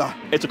 bro.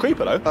 It's a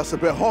creeper though. That's a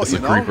bit hot, It's you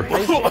a know? creeper. I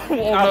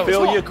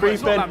feel you're creeping.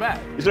 It's not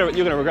that bad.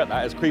 You're gonna regret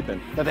that. It's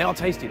creeping. No, they are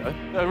tasty though.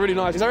 They're really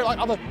nice. Is there like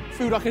other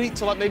food I can eat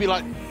to like maybe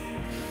like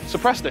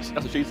Suppress this.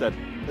 That's what she said.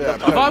 Yeah,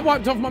 Have I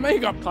wiped off my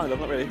makeup? Kind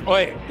of, not really. Oh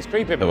wait, it's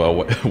creeping. Have I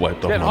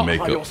wiped off my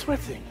You're makeup?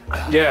 sweating.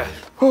 Yeah.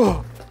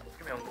 The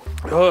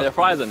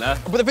fries in there.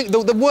 But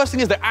the worst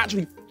thing is they're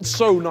actually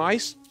so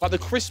nice. Like the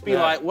crispy,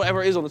 like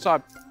whatever it is on the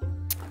side.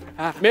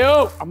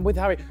 Mill, I'm with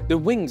Harry. The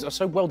wings are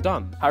so well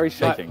done. Harry's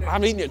shaking. I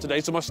haven't eaten it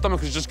today, so my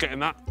stomach is just getting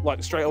that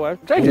like straight away.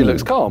 JJ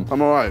looks calm.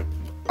 I'm all right.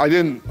 I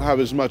didn't have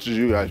as much as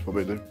you guys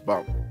probably did,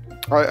 but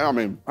I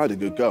mean, I had a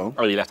good go.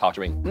 Oh, you left half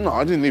your wing? No,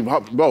 I didn't leave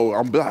half. Bro,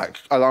 I'm black.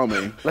 Allow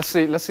me. Let's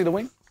see the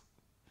wing.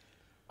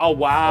 Oh,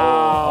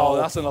 wow. Oh,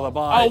 that's another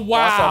bite. Oh, wow.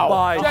 That's a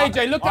bite.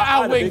 JJ, look at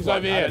our wings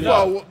over here.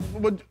 Bro,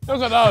 Look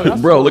at those.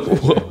 Bro, look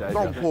at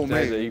don't pull me.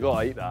 JJ, you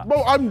gotta eat that.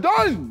 Bro, I'm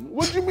done.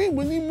 What do you mean?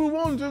 We need to move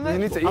on to the next. You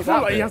need to eat I feel that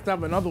like bit. he has to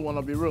have another one,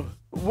 I'll be real.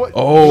 What?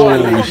 Holy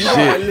You gotta shit.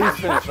 at least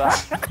finish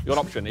that. Your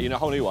option, you know, a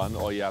whole new one,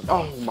 or you have.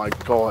 Oh my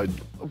god.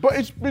 But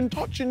it's been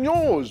touching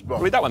yours, bro.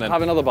 Read that one then.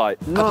 Have another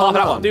bite. No, half of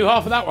that one. Do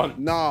half of that one.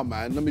 Nah,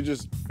 man. Let me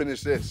just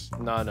finish this.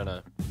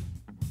 No.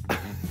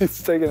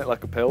 He's taking it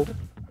like a pill.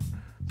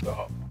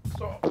 Stop.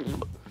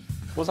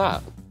 What's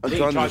that? I'm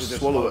trying to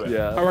swallow it.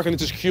 Yeah. I reckon it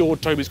just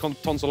cured Toby's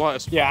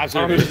tonsillitis. Yeah,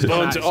 absolutely. Just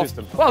burnt it off.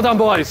 Well done,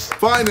 boys.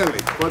 Finally,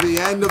 for the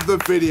end of the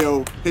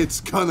video,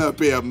 it's gonna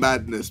be a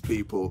madness,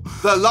 people.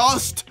 The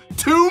last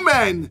two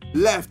men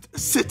left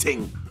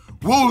sitting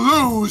will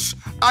lose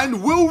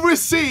and will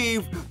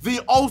receive the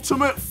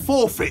ultimate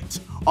forfeit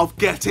of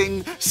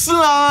getting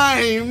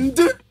slimed.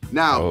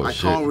 Now, I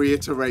can't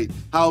reiterate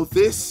how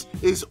this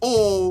is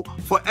all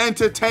for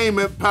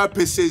entertainment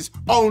purposes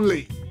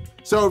only.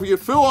 So if you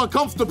feel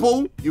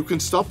uncomfortable, you can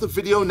stop the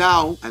video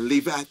now and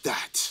leave it at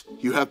that.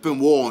 You have been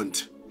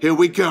warned. Here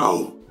we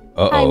go.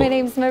 Hi, my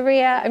name's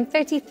Maria. I'm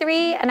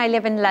 33 and I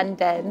live in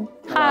London.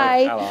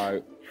 Hi.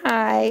 Hello.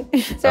 Hi.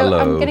 So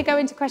I'm going to go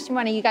into question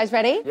one. Are you guys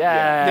ready?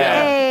 Yeah.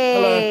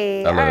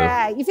 Hey. Hello. All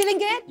right. You feeling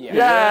good?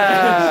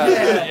 Yeah.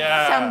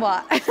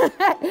 Somewhat.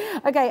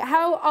 Okay.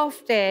 How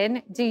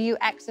often do you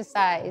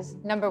exercise?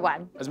 Number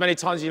one. As many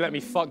times as you let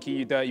me fuck you,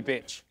 you dirty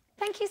bitch.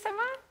 Thank you so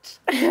much.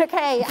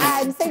 Okay.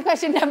 Same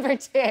question number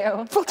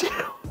two.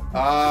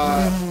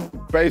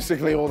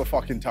 Basically all the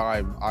fucking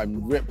time.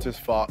 I'm ripped as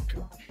fuck.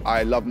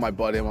 I love my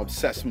body. I'm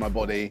obsessed with my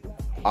body.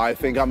 I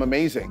think I'm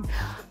amazing.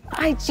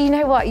 Do you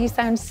know what? You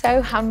sound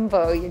so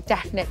humble. You're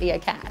definitely a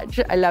catch.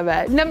 I love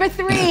it. Number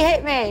three,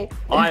 hit me.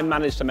 I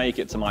managed to make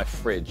it to my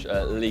fridge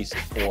at least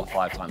 4 or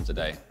 5 times a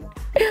day.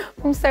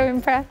 I'm so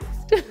impressed.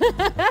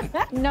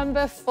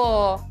 Number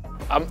four.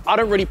 I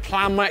don't really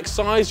plan my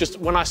exercise. Just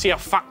when I see a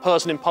fat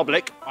person in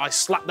public, I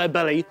slap their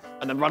belly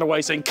and then run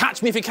away saying,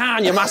 "Catch me if you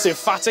can, you massive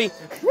fatty."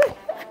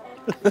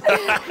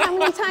 How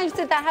many times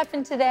did that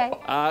happen today?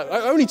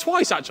 Only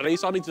twice, actually,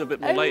 so I need to do a bit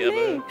more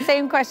later. But...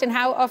 Same question,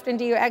 how often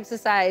do you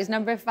exercise?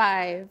 Number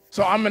five.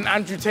 So I'm an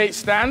Andrew Tate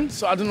stan,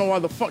 so I don't know why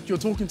the fuck you're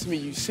talking to me,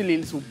 you silly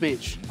little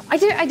bitch. I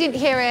didn't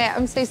hear it.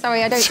 I'm so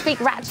sorry. I don't speak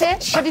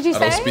ratchet. What did you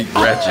say? I don't speak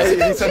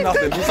ratchet. He said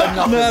nothing. He said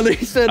nothing. No,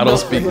 he said I don't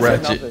speak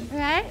ratchet.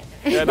 Right?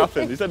 Yeah,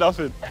 nothing. He said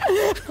nothing.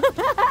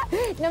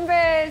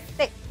 Number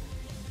six.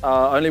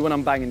 Only when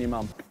I'm banging your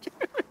mum.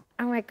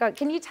 Oh my God,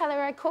 can you tell her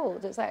I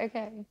called? Is that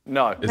okay?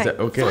 No. Is that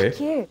okay?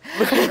 Fuck you.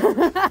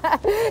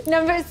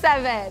 Number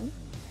seven.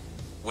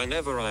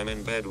 Whenever I'm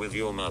in bed with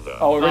your mother.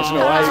 Oh,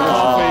 original.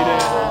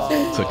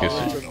 Took his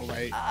shit.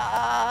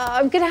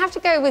 I'm gonna have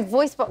to go with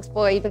Voice Box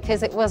Boy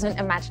because it wasn't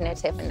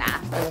imaginative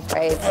enough, I'm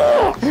afraid.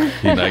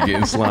 He's not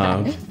getting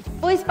slimed.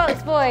 Voice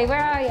Box Boy,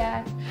 where are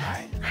you?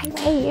 Hi.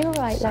 Hey, you all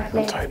right,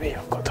 lovely? I'm Toby,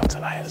 I've got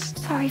tonsillitis.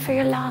 Sorry for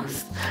your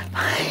loss.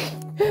 Bye.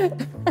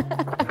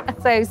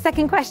 So,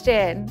 second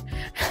question.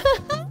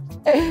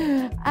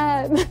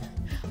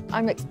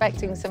 I'm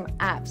expecting some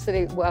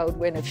absolute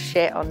whirlwind of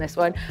shit on this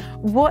one.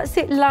 What's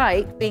it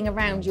like being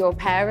around your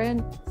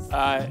parents?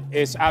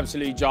 It's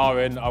absolutely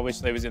jarring. I wish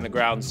they was in the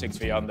ground 6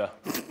 feet under.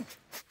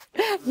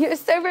 You're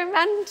so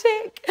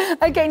romantic.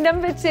 Okay,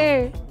 number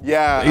two.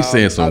 Yeah, He's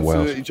saying some Welsh.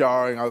 absolutely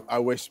jarring. I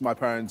wish my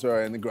parents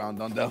were in the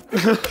ground under.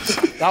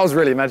 That was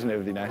really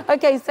imaginative, you know.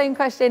 Okay, same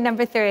question,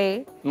 number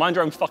three. Mind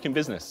your own fucking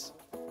business.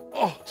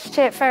 Oh,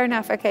 shit, fair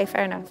enough. Okay,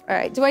 fair enough. All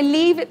right, do I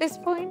leave at this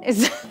point?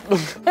 All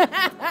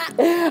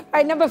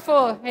right, number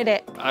four, hit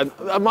it.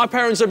 My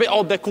parents are a bit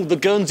odd. They're called the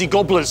Guernsey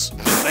Gobblers.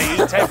 They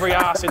eat every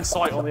ass in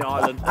sight on the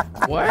island.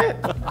 What?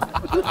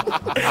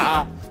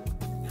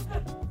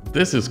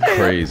 This is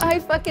crazy. I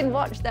fucking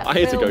watched that I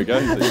hate to go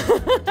Guernsey.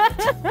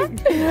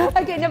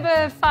 Okay,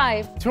 number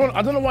five.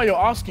 I don't know why you're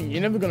asking.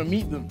 You're never gonna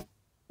meet them.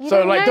 You So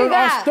don't like, know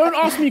that. don't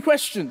ask me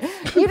questions.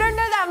 You don't know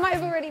that. I might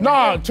have already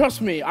Nah, met you. trust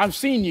me. I've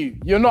seen you.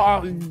 You're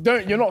not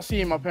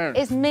seeing my parents.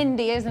 It's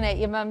Mindy, isn't it?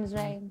 Your mum's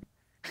name.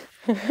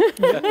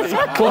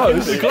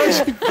 Close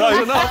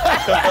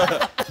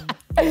enough.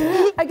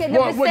 Okay,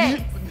 number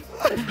six.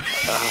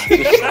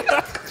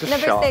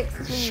 Number six.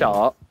 Please. Shut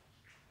up.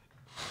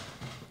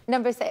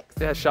 Number six.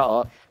 Yeah, shut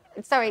up.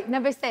 Sorry,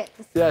 number six.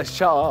 Yeah,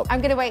 shut up. I'm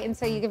gonna wait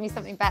until you give me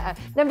something better.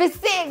 Number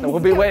six. We'll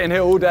be waiting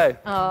here all day.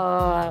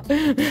 Oh.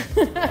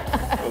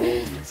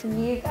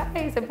 You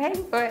guys are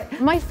paying for it.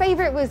 My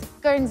favourite was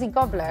Guernsey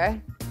Gobbler.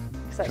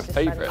 Such a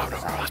Favourite?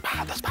 that's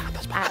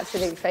bad.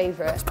 Absolute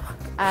favourite.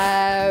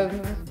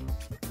 I'm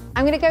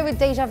gonna go with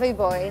Deja Vu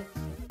Boy.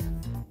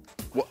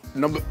 What?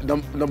 Number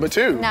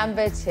two?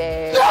 Number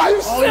two.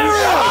 Yes!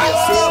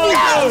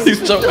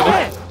 He's choking.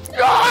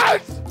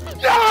 Yes!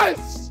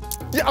 Yes!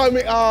 Yeah, I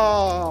mean,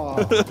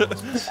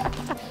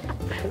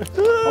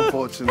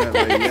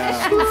 Unfortunately,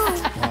 yeah.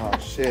 Oh,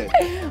 shit.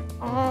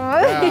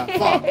 Yeah,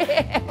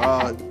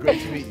 fuck.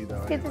 Great to meet you,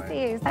 though. Good to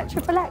see you. Is that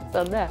triple X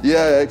on there?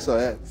 Yeah,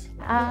 XIX.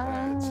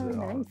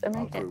 Nice, I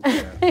like it.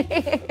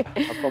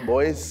 Come on,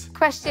 boys.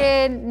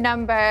 Question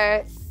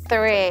number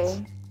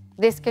 3.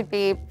 This could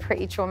be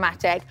pretty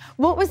traumatic.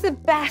 What was the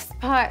best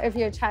part of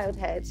your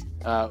childhood?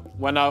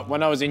 When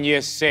I was in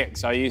year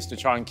 6, I used to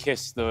try and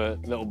kiss the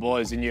little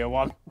boys in year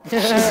 1.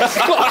 Jesus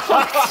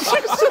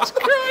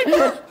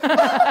Christ!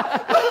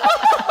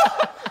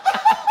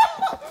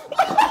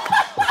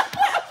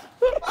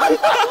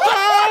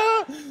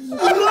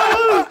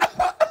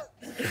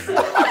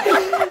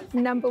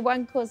 Number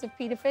 1 cause of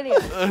paedophilia.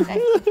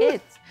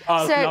 Kids.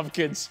 I love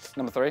kids.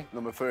 Number 3.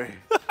 Number 3.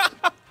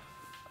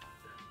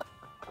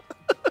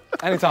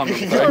 Anytime.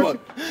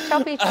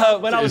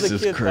 When I was a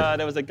kid,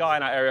 there was a guy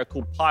in our area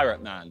called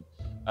Pirate Man,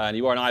 and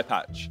he wore an eye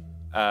patch,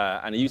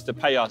 and he used to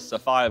pay us a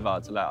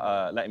 $5 to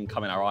let him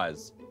come in our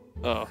eyes.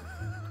 Oh,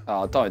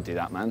 don't do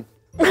that, man.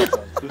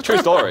 True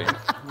story.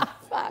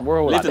 We're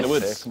all lived like in the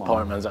this woods. here.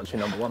 Pirate Man's actually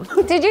number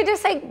 1. Did you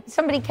just say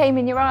somebody came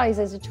in your eyes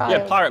as a child?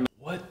 Yeah, Pirate Man.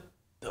 What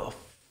the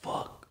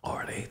fuck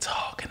are they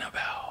talking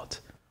about?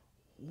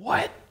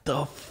 What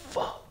the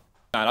fuck?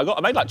 Man,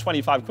 I made like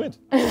 25 quid.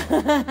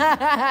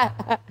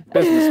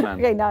 Businessman.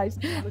 Okay, nice.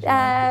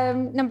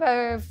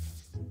 Number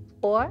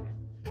 4.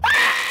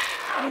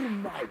 Oh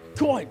my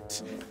God.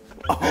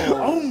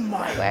 Oh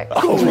my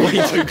God.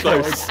 Way too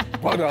close.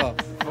 Brother.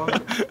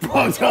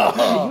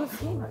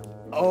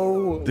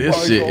 Oh,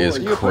 this shit is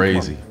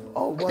crazy.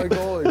 Oh my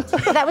God.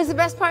 That was the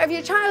best part of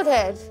your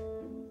childhood.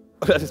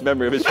 That's his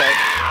memory of his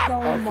child.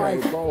 Oh my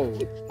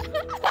God.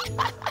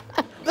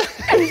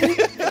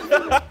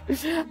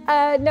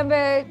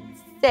 Number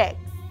 6.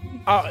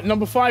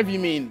 Number 5, you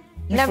mean?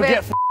 You Number-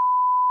 forget.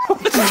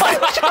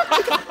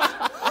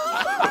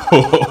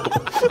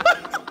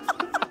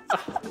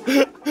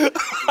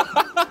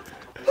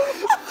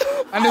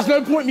 And there's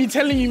no point me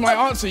telling you my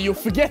answer. You'll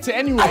forget it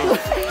anyway.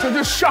 So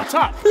just shut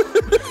up.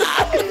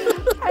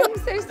 I'm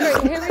so sorry.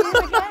 Who are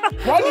you again?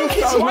 Why do you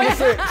keep That was number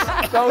 6.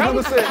 That was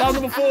number 6. That was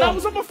number 4. That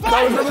was number 5.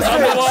 That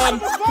was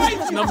number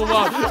 6. Number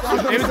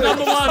 1. It was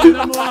number 1.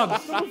 Number 1.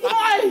 Number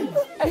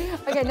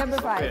 5. Okay, number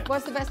 5.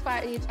 What's the best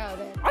part of your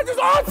childhood? I just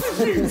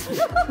answered you.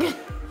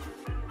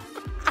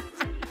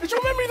 Is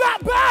your memory that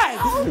bad?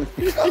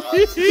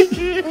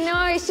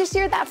 No, it's just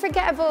you're that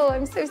forgettable.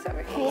 I'm so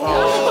sorry.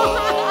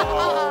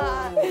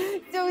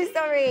 So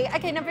sorry.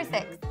 Okay, number 6.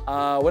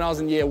 When I was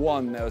in year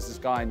 1, there was this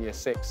guy in year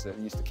 6 that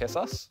used to kiss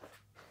us.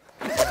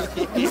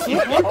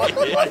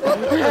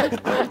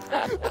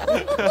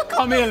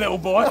 Come here, little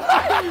boy.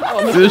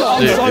 This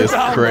shit is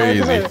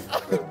crazy.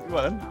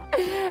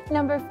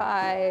 Number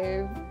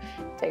 5.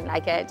 Don't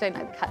like it. Don't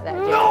like the cut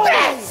there.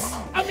 Yes!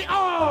 I mean,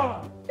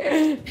 oh!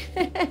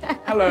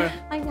 Hello.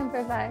 I'm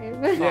number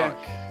 5. Yeah.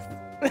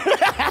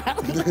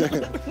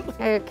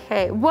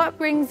 Okay, what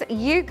brings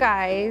you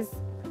guys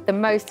the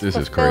most This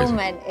is crazy.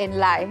 fulfillment in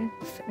life?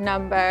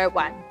 Number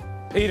 1.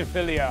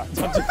 Paedophilia.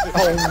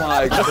 Oh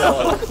my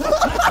God.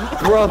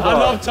 Brother. I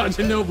love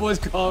touching little boys'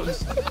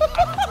 cocks.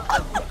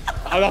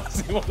 I love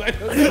seeing what they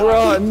do.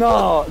 Bro,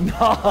 no.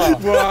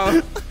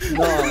 Bro.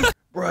 No.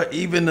 Bro,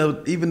 even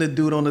the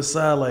dude on the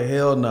side, like,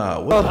 hell nah.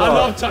 What I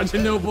love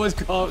touching little boys'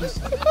 cocks.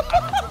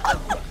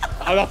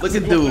 Look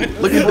at dude.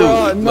 Look at dude.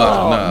 Bro,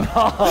 no.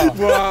 Nah.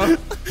 Bro.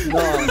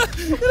 No.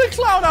 In a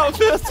clown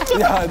outfit.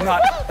 Yeah, no.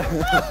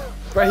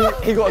 Bro,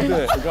 he got to do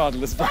it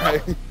regardless, bro.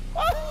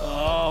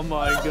 Oh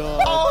my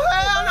God. Oh,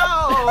 hell no.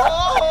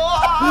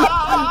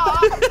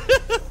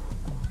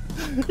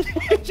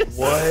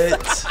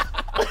 What?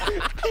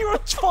 You're a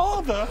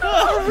father. A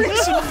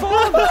recent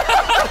father.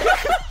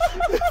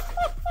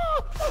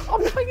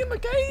 I'm playing the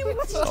game.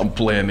 I'm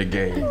playing the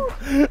game.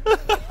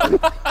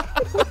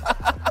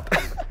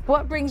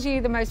 What brings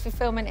you the most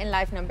fulfillment in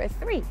life? Number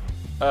 3.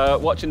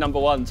 Watching number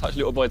 1 touch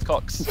little boys'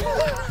 cocks.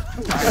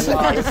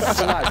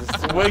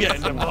 We're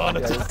getting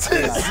demonetized.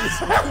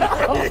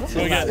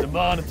 We're getting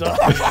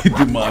demonetized.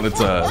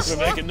 Demonetized.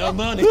 We're making no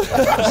money.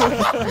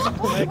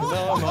 We're making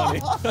no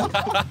money.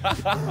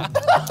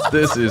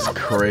 This is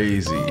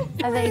crazy.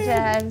 Are they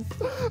just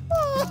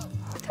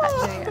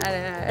touching? I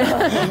don't know.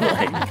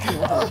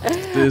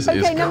 This is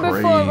Okay,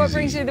 number 4. What brings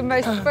crazy. you the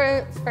most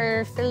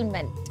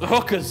fulfillment?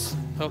 Hookers.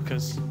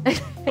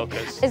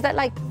 Is that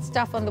like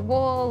stuff on the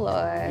wall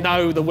or?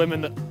 No, the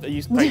women that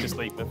you pay to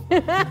sleep with.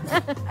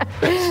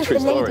 True The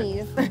story.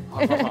 ladies.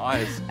 I've got my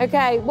eyes.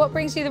 Okay, what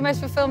brings you the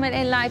most fulfillment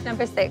in life?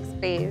 Number 6,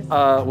 please.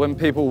 When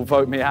people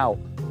vote me out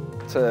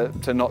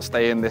to not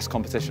stay in this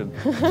competition.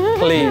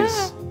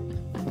 Please.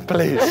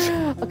 Please.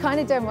 I kind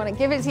of don't want to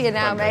give it to you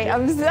now, mate.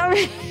 I'm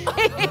sorry.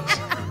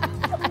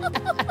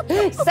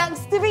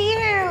 Sucks to be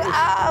you.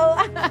 Oh.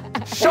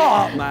 Shut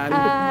up, man. I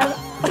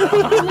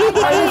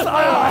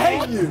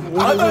hate you.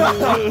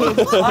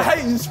 I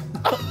hate you.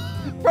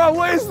 Bro,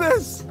 what is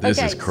this? This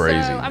Okay, is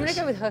crazy. So I'm going to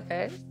go with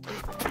hookers.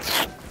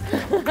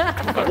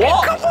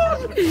 What? Come on!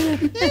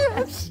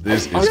 Yes!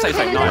 This is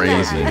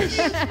craziness.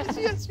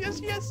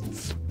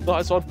 Yes.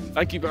 Nice one.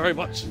 Thank you very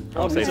much.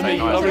 Lovely to meet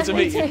you. Lovely to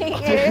meet you.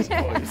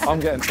 I'm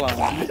getting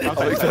slammed.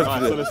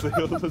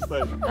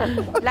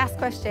 Last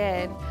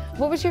question.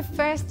 What was your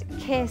first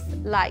kiss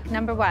like?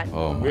 Number one.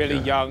 Oh my really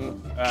God.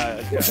 young,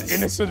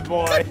 innocent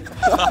boy.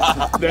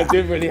 That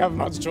didn't really have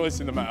much choice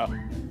in the matter.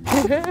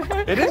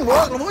 It didn't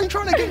work. Why are you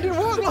trying to get it to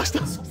work like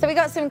that? So we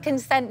got some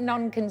consent,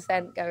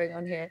 non-consent going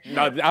on here.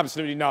 No,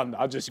 absolutely none.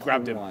 I just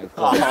grabbed him.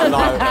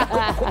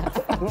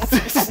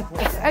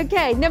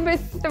 Okay, number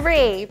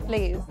 3,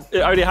 please.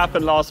 It only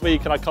happened last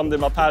week and I cummed in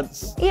my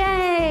pants.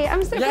 Yay!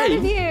 I'm so proud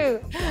of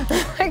you.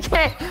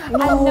 Okay, and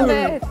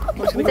number I'm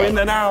just gonna go in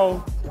there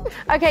now.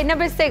 Okay,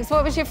 number 6.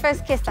 What was your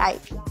first kiss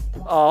like?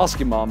 Oh, ask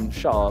your mum.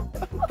 Shut up.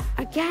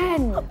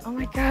 Again. Oh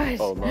my gosh.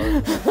 Oh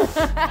no.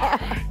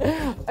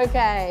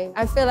 Okay,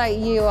 I feel like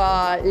you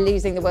are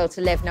losing the will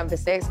to live. Number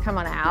 6. Come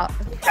on out.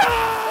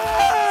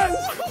 Yes!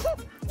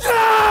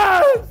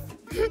 Yes!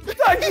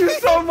 Thank you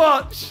so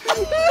much.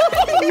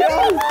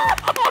 Yes!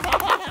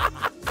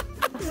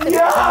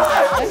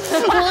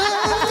 Yes!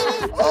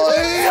 Oh,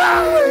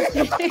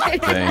 yes!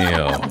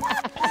 Damn.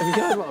 Have you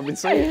heard what I've been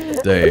saying?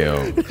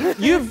 Damn.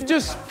 You've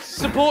just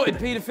supported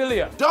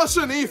paedophilia. Josh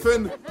and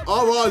Ethan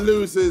are our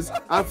losers,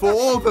 and for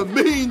all the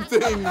mean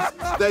things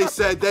they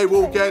said, they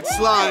will get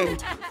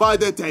slimed by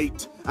the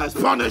date as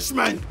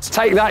punishment.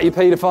 Take that, you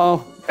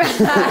paedophile.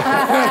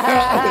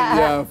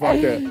 Yeah, fuck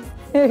it.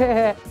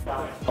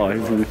 Oh,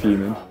 he's really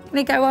fuming.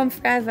 They go on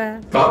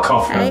forever. Fuck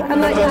off, man. I'm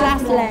like your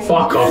last leg.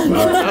 Fuck off,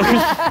 man.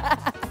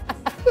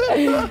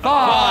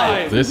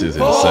 5, This is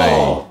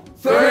insane.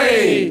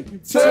 3,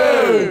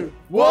 2,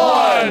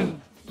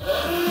 1.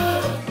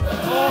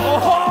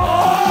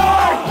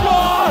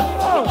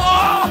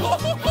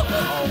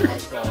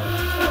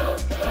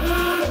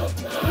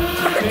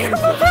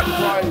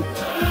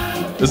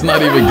 It's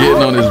not even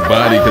getting on his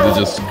body because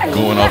it's just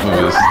going off of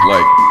his,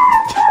 like.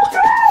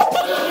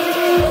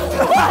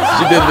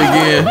 She did it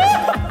again.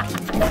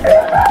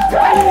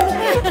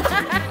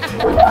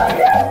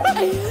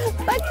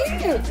 Fuck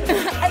you.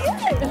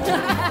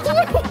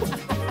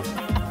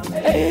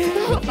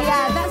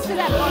 Yeah, that's for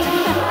that one.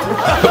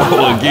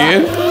 Oh,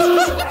 again?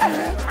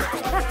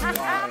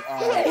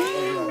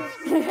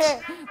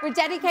 We're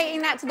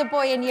dedicating that to the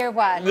boy in year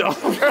 1. Thank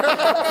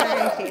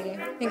you.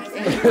 Thank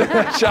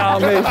you.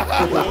 Charming.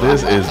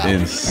 This is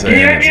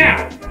insane.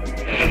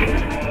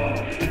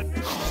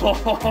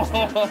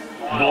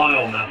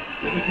 Vile, man.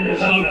 It's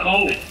so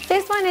cold.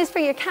 This one is for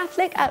your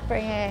Catholic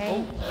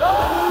upbringing.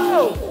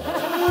 Oh!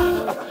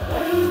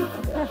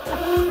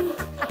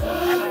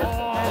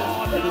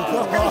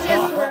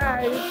 Jesus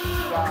Christ.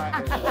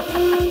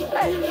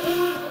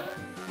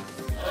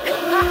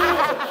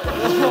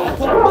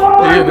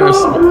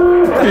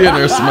 He in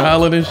there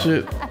smiling and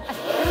shit.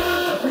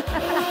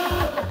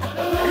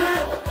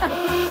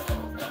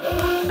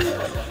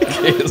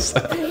 It's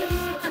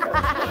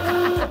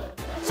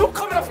all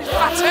coming off his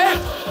fat head.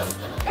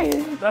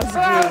 That's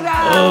good.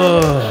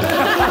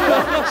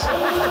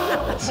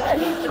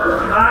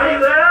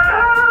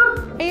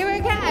 Are you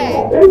okay?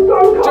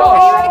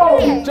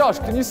 Josh, Josh,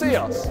 can you see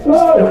us?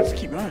 Let's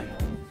keep going.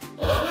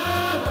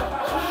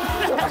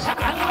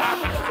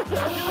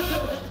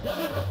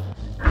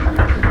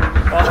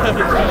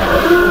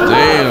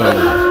 Damn.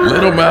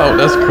 Let him out.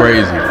 That's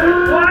crazy.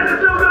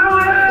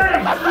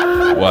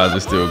 Why is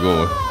it still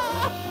going?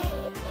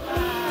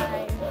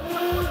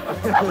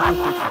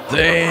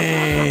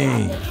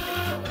 Dang.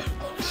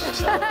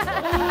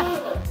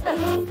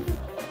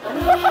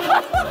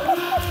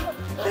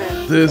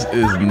 This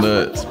is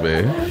nuts,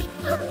 man.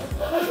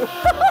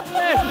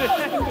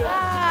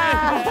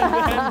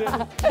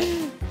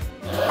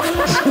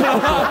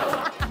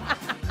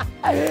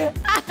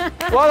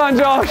 Well done,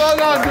 Josh. Well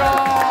done,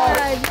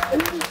 Josh.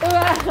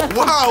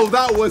 Wow,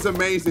 that was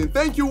amazing.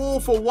 Thank you all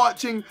for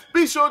watching.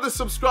 Be sure to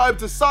subscribe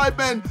to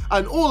Sidemen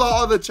and all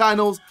our other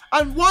channels.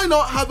 And why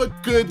not have a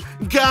good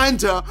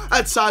gander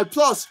at Side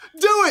Plus?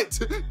 Do it!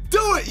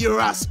 Do it, you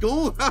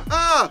rascal!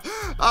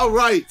 All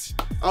right,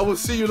 I will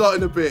see you lot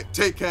in a bit.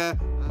 Take care.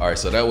 All right,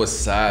 so that was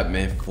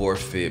Sidemen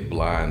Forfeit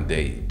blind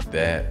date.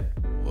 That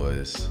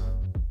was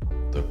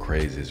the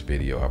craziest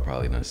video I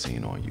probably done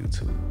seen on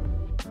YouTube.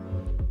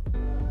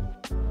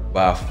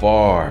 By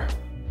far,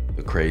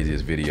 the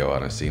craziest video I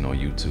done seen on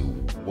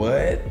YouTube.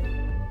 What?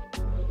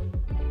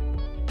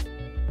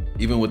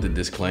 Even with the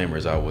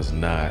disclaimers, I was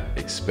not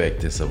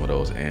expecting some of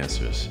those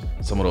answers.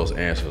 Some of those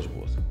answers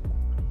was.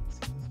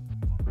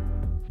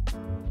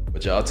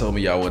 But y'all told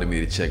me y'all wanted me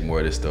to check more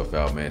of this stuff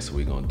out, man, so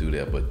we gonna do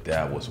that, but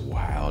that was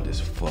wild as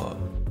fuck.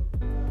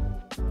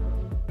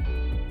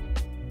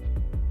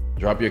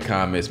 Drop your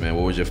comments, man.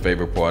 What was your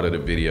favorite part of the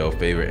video?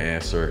 Favorite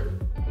answer?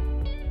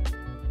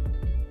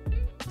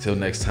 Till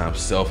next time,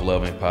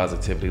 self-loving,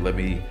 positivity. Let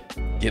me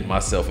get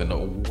myself into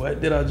what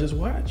did I just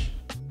watch?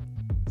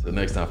 Till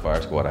next time,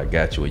 Fire Squad, I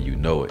got you and you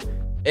know it.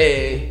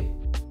 Hey.